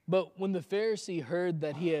 But when the Pharisee heard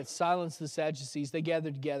that he had silenced the Sadducees, they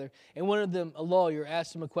gathered together, and one of them, a lawyer,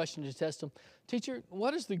 asked him a question to test him. Teacher,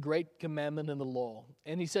 what is the great commandment in the law?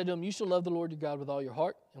 And he said to him, you shall love the Lord your God with all your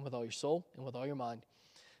heart, and with all your soul, and with all your mind.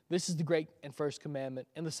 This is the great and first commandment.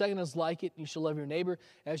 And the second is like it, you shall love your neighbor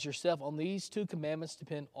as yourself. On these two commandments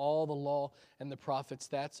depend all the law and the prophets.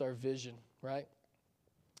 That's our vision, right?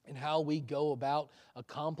 And how we go about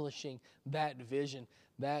accomplishing that vision.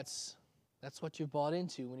 That's what you've bought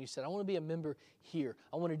into when you said, I want to be a member here.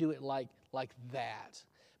 I want to do it like that.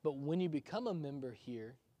 But when you become a member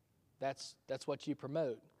here, that's what you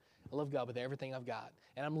promote. I love God with everything I've got.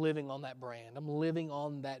 And I'm living on that brand. I'm living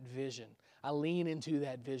on that vision. I lean into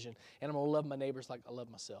that vision. And I'm going to love my neighbors like I love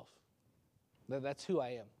myself. That's who I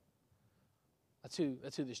am. That's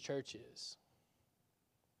who this church is.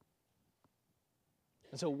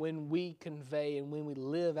 And so when we convey and when we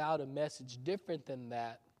live out a message different than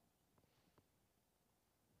that,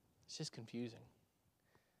 it's just confusing.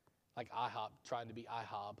 Like IHOP trying to be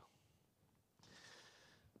IHOB.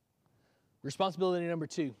 Responsibility number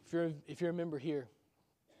 2. If you're a member here,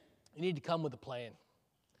 you need to come with a plan.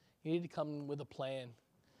 You need to come with a plan.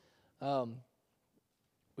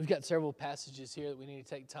 We've got several passages here that we need to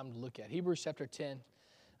take time to look at. Hebrews chapter 10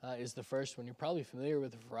 is the first one. You're probably familiar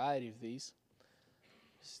with a variety of these.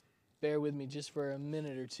 Just bear with me just for a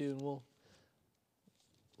minute or two, and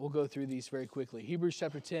we'll go through these very quickly. Hebrews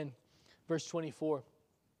chapter 10, verse 24.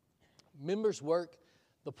 Members work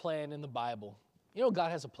the plan in the Bible. You know,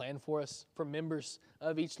 God has a plan for us, for members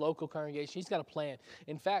of each local congregation. He's got a plan.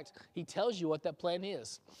 In fact, He tells you what that plan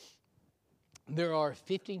is. There are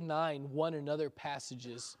 59 one another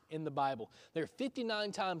passages in the Bible. There are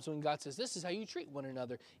 59 times when God says, this is how you treat one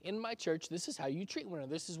another. In my church, this is how you treat one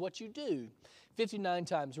another. This is what you do. 59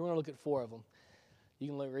 times. We're going to look at 4 of them. You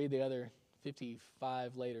can read the other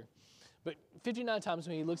 55 later. But 59 times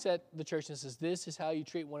when He looks at the church and says, this is how you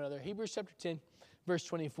treat one another. Hebrews chapter 10, verse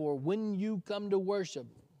 24. When you come to worship,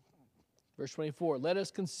 verse 24, let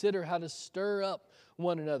us consider how to stir up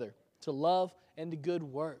one another to love and to good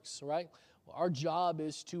works, right? Our job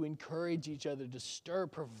is to encourage each other, to stir,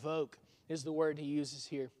 provoke, is the word he uses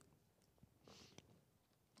here.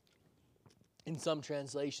 In some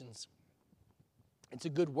translations, it's a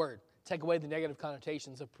good word. Take away the negative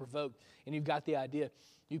connotations of provoke, and you've got the idea.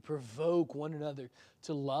 You provoke one another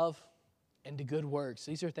to love and to good works.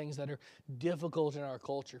 These are things that are difficult in our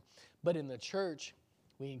culture. But in the church,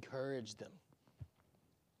 we encourage them.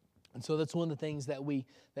 And so that's one of the things that we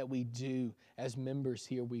do as members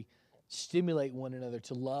here. We stimulate one another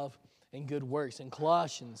to love and good works. In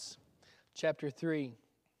Colossians chapter 3,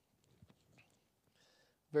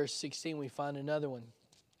 verse 16, we find another one.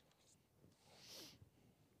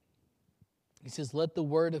 He says, "Let the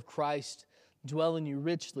word of Christ dwell in you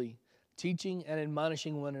richly, teaching and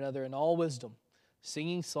admonishing one another in all wisdom,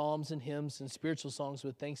 singing psalms and hymns and spiritual songs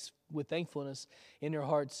with thankfulness in your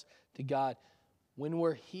hearts to God." When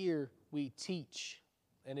we're here, we teach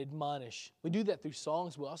and admonish. We do that through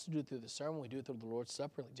songs. We also do it through the sermon. We do it through the Lord's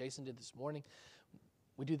Supper, like Jason did this morning.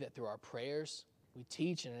 We do that through our prayers. We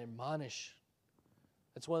teach and admonish.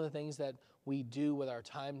 That's one of the things that we do with our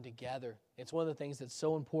time together. It's one of the things that's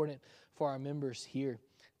so important for our members here.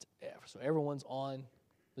 So everyone's on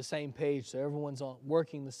the same page. So everyone's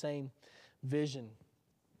working the same vision.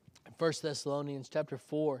 In 1 Thessalonians chapter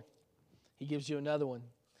 4, he gives you another one.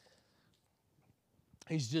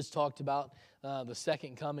 He's just talked about the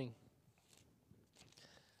second coming.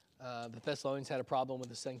 The Thessalonians had a problem with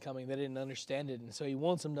the second coming. They didn't understand it, and so he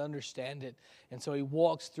wants them to understand it. And so he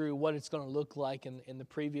walks through what it's going to look like in the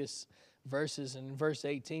previous verses. And in verse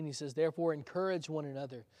 18, he says, "Therefore encourage one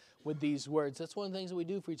another with these words." That's one of the things that we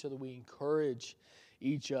do for each other. We encourage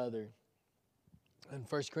each other. In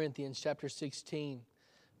 1 Corinthians chapter 16,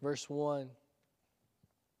 verse 1,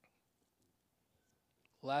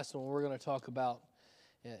 the last one we're going to talk about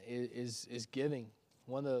is giving.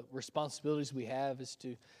 One of the responsibilities we have is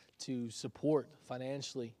to support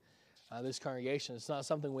financially this congregation. It's not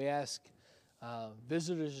something we ask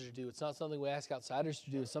visitors to do. It's not something we ask outsiders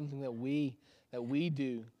to do. It's something that we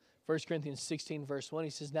do. 1 Corinthians 16, verse 1,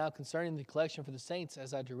 he says, "Now concerning the collection for the saints,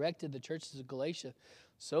 as I directed the churches of Galatia,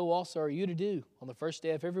 so also are you to do on the first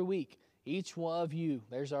day of every week. Each one of you,"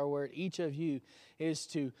 there's our word, "each of you is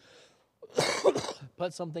to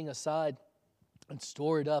put something aside and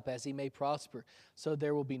store it up as he may prosper, so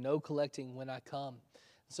there will be no collecting when I come."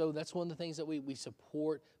 So that's one of the things that we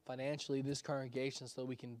support financially this congregation, so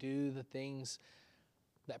we can do the things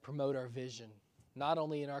that promote our vision, not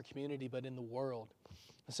only in our community but in the world.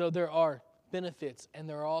 So there are benefits and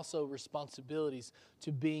there are also responsibilities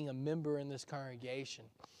to being a member in this congregation.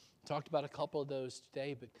 I talked about a couple of those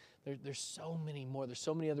today, but there's so many more. There's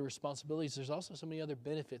so many other responsibilities. There's also so many other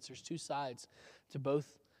benefits. There's two sides to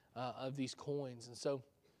both of these coins. And so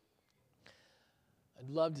I'd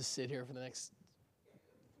love to sit here for the next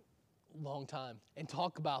long time and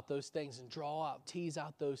talk about those things and tease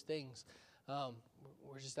out those things.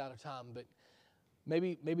 We're just out of time, but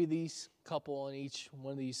maybe these couple in each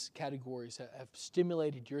one of these categories have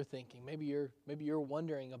stimulated your thinking. Maybe you're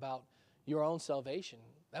wondering about your own salvation.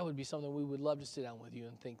 That would be something we would love to sit down with you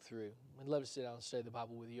and think through. We'd love to sit down and study the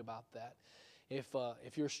Bible with you about that. If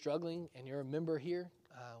you're struggling and you're a member here,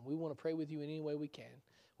 we want to pray with you in any way we can.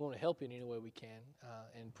 We want to help you in any way we can.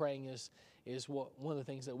 And praying is one of the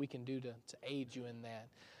things that we can do to aid you in that.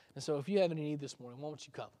 And so if you have any need this morning, why don't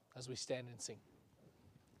you come as we stand and sing.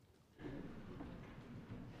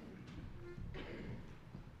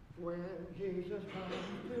 When Jesus comes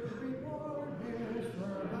to reward his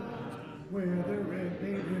servants, whether it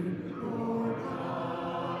be good or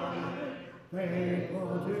bad, faithful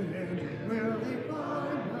to him will he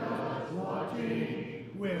find us watching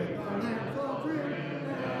with the lamps of trim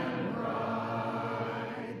and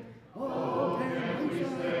bright. Oh, can we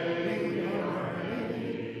say we are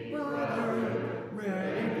ready, brother,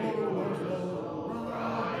 ready for the soul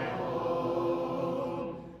ride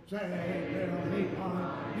home? Say, will he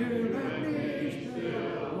find you and me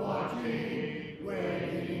still watching,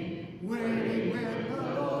 waiting when the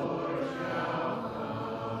Lord shall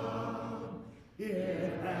come?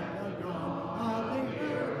 If at the dawn of the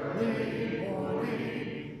early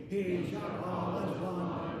morning he shall call us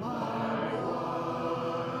one by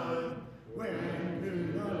one, when to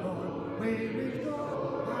the Lord we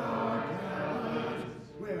restore our talents,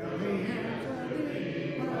 will he answer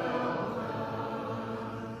thee well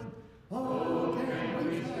done? Oh, can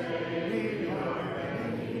we say we are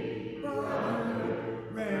ready, brother,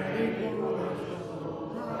 ready for the soul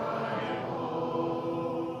ride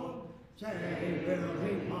home? Say, will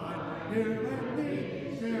he find you and me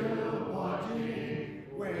still watching,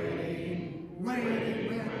 waiting when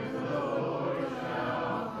the Lord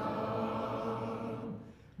shall come?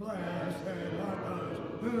 Blessed are those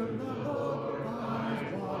whom the Lord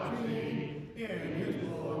finds watching, in his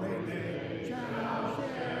glory they shall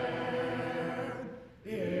share.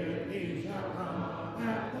 If he shall come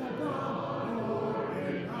at the dawn or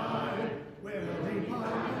in night, will he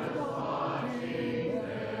find us watching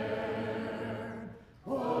there?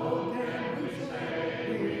 Oh, can we say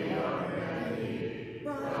we are ready,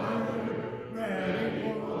 brother, ready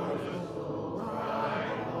for the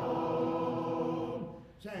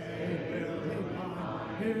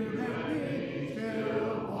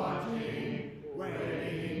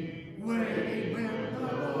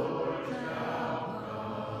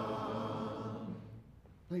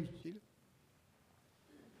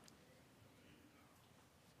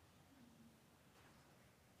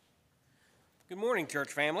Good morning,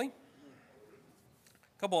 church family.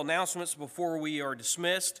 A couple announcements before we are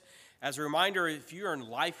dismissed. As a reminder, if you're in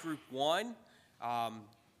Life Group 1,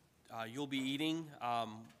 you'll be eating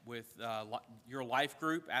with your life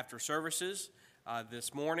group after services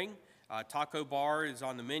this morning. Taco bar is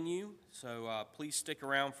on the menu, so please stick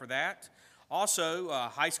around for that. Also,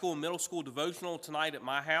 high school and middle school devotional tonight at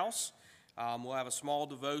my house. We'll have a small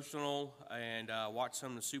devotional and watch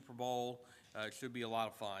some of the Super Bowl. It should be a lot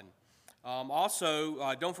of fun.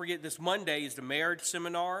 Also, don't forget this Monday is the marriage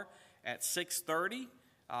seminar at 6:30.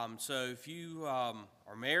 So if you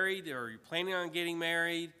are married or you're planning on getting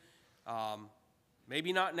married,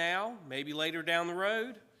 maybe not now, maybe later down the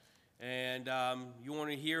road, and you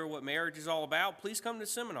want to hear what marriage is all about, please come to the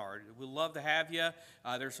seminar. We'd love to have you.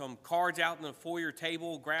 There's some cards out in the foyer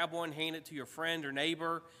table. Grab one, hand it to your friend or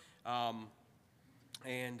neighbor, and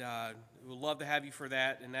we'd love to have you for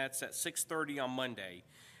that, and that's at 6:30 on Monday.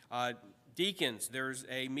 Deacons, there's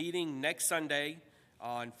a meeting next Sunday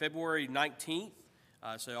on February 19th.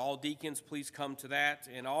 So all deacons, please come to that.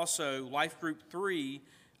 And also, Life Group 3,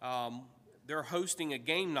 they're hosting a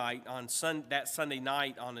game night on that Sunday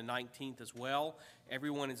night on the 19th as well.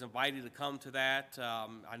 Everyone is invited to come to that.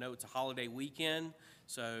 I know it's a holiday weekend,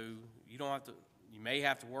 so you don't have to. You may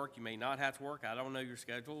have to work, you may not have to work. I don't know your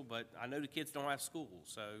schedule, but I know the kids don't have school,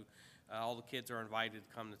 so all the kids are invited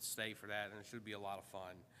to come to stay for that, and it should be a lot of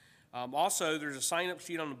fun. Also, there's a sign-up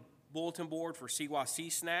sheet on the bulletin board for CYC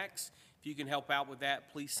Snacks. If you can help out with that,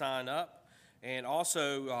 please sign up. And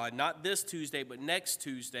also, not this Tuesday, but next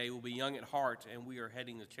Tuesday will be Young at Heart, and we are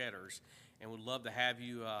heading to Cheddar's, and would love to have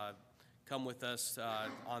you come with us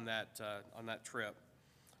on that trip.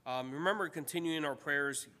 Remember, continuing our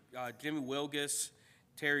prayers, Jimmy Wilgus,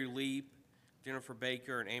 Terry Leap, Jennifer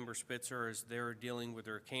Baker, and Amber Spitzer, as they're dealing with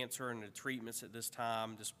their cancer and the treatments at this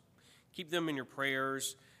time. Just keep them in your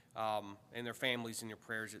prayers, and their families in your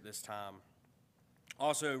prayers at this time.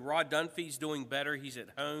 Also, Rod Dunphy's doing better. He's at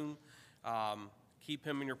home. Keep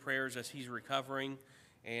him in your prayers as he's recovering.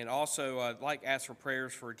 And also, I'd like to ask for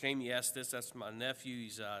prayers for Jamie Estes. That's my nephew.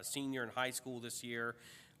 He's a senior in high school this year.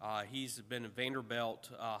 He's been in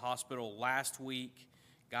Vanderbilt Hospital last week,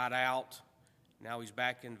 got out. Now he's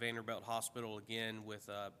back in Vanderbilt Hospital again with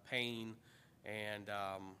pain. And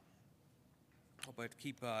but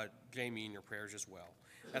keep Jamie in your prayers as well.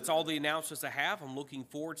 That's all the announcements I have. I'm looking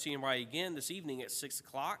forward to seeing everybody again this evening at 6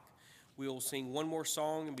 o'clock. We will sing one more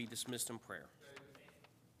song and be dismissed in prayer.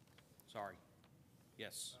 Sorry.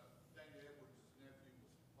 Yes. Dana Edwards'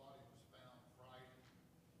 nephew's body was found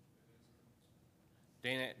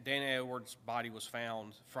Friday. Dana Edwards' body was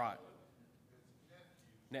found Friday.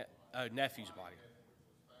 Nephew's body.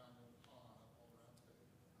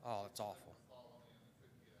 Oh, that's awful.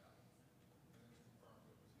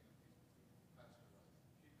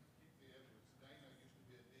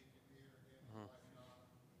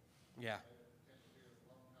 Yeah.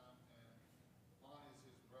 Lonnie's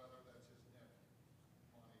his brother, that's his nephew,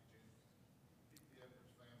 Lonnie Jr. Keep the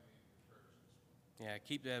Edwards family in your prayers this week. Yeah,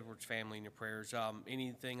 keep the Edwards family in your prayers.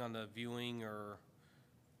 Anything on the viewing or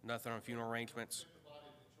nothing on funeral arrangements?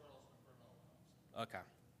 Okay.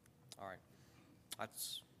 All right.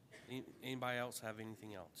 That's anybody else have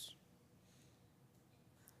anything else?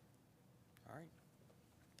 All right.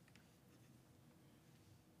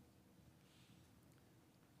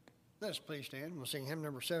 Let's please stand. We'll sing hymn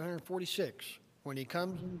number 746, When He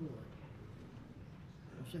Comes in Glory.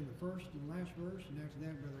 We'll sing the first and last verse, and after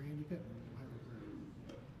that, Brother Andy Pittman will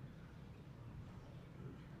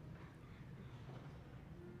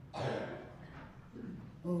have a prayer.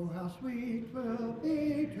 Oh, how sweet will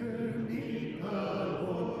be to meet the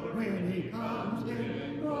Lord when He comes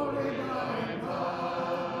in glory by and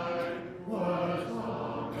by. What a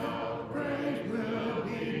song of praise will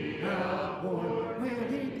be outpoured when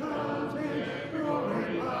He comes in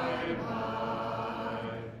glory by and by.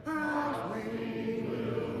 How sweet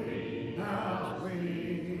will be,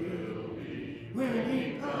 when He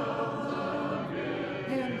comes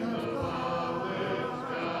in the sky.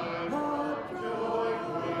 What joy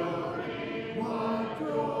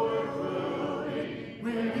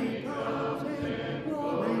when He comes in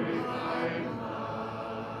glory by and by.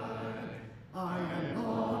 I am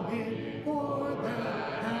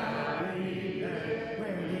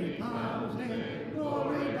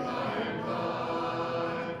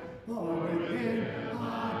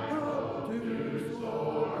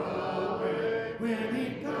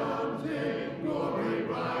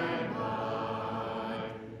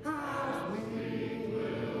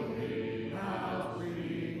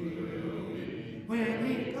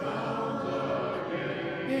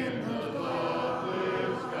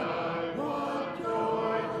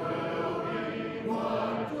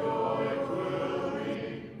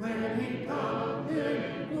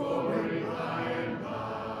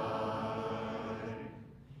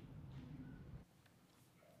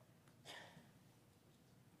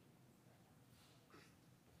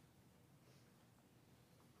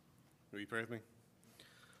Will you pray with me?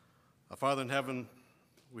 Our Father in heaven,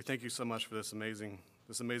 we thank you so much for this amazing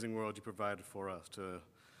world you provided for us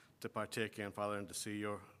to partake in, Father, and to see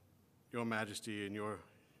your majesty and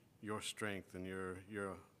your strength and your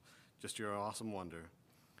awesome wonder.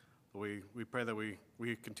 We pray that we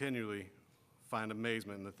continually find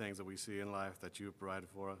amazement in the things that we see in life that you have provided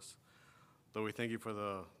for us. Lord, we thank you for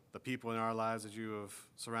the people in our lives that you have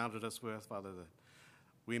surrounded us with, Father, that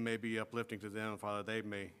we may be uplifting to them, Father, they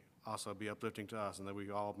may also be uplifting to us, and that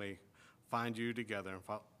we all may find you together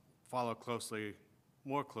and follow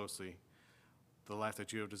more closely, the life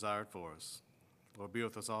that you have desired for us. Lord, be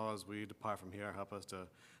with us all as we depart from here. Help us to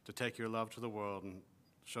take your love to the world and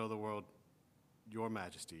show the world your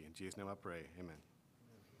majesty. In Jesus' name I pray, amen.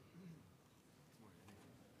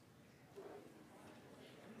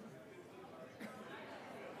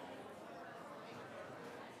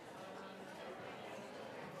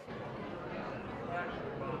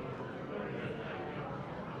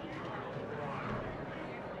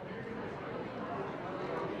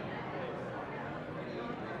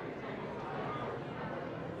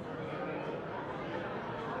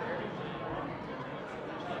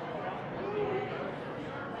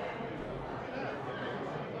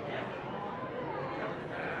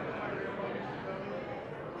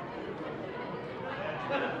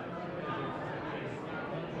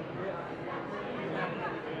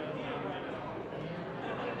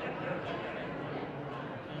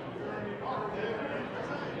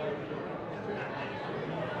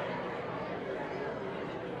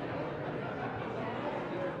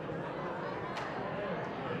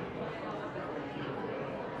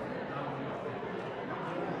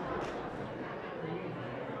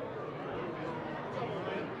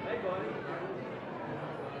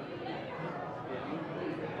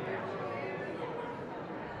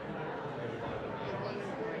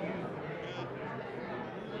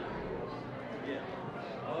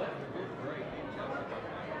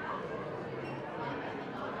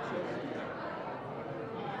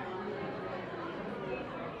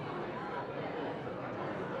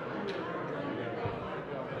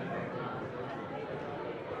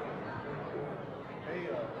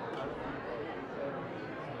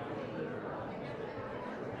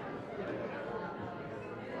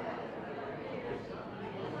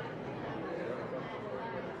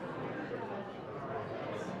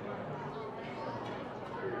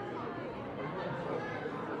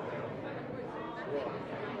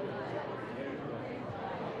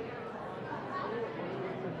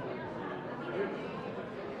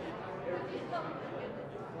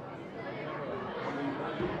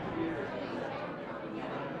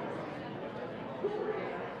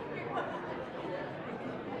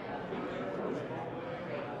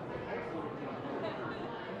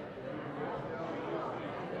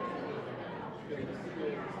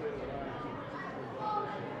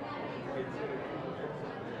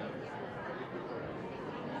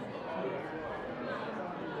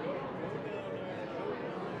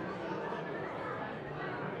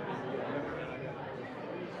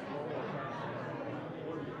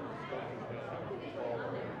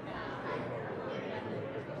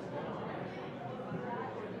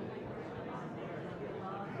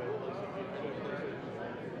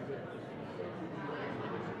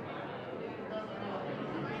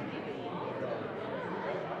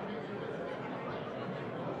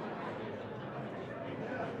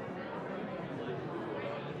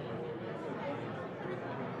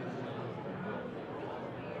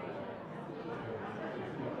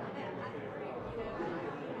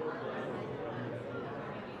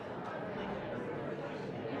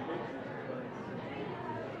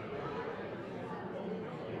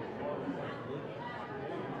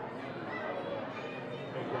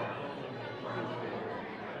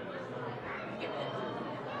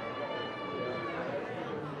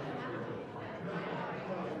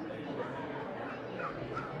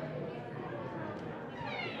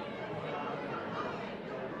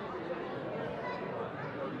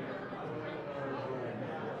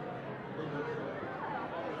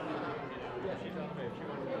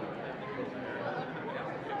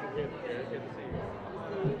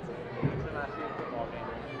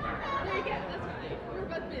 There you go, that's right. We're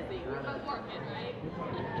both busy. We're both working,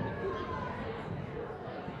 right?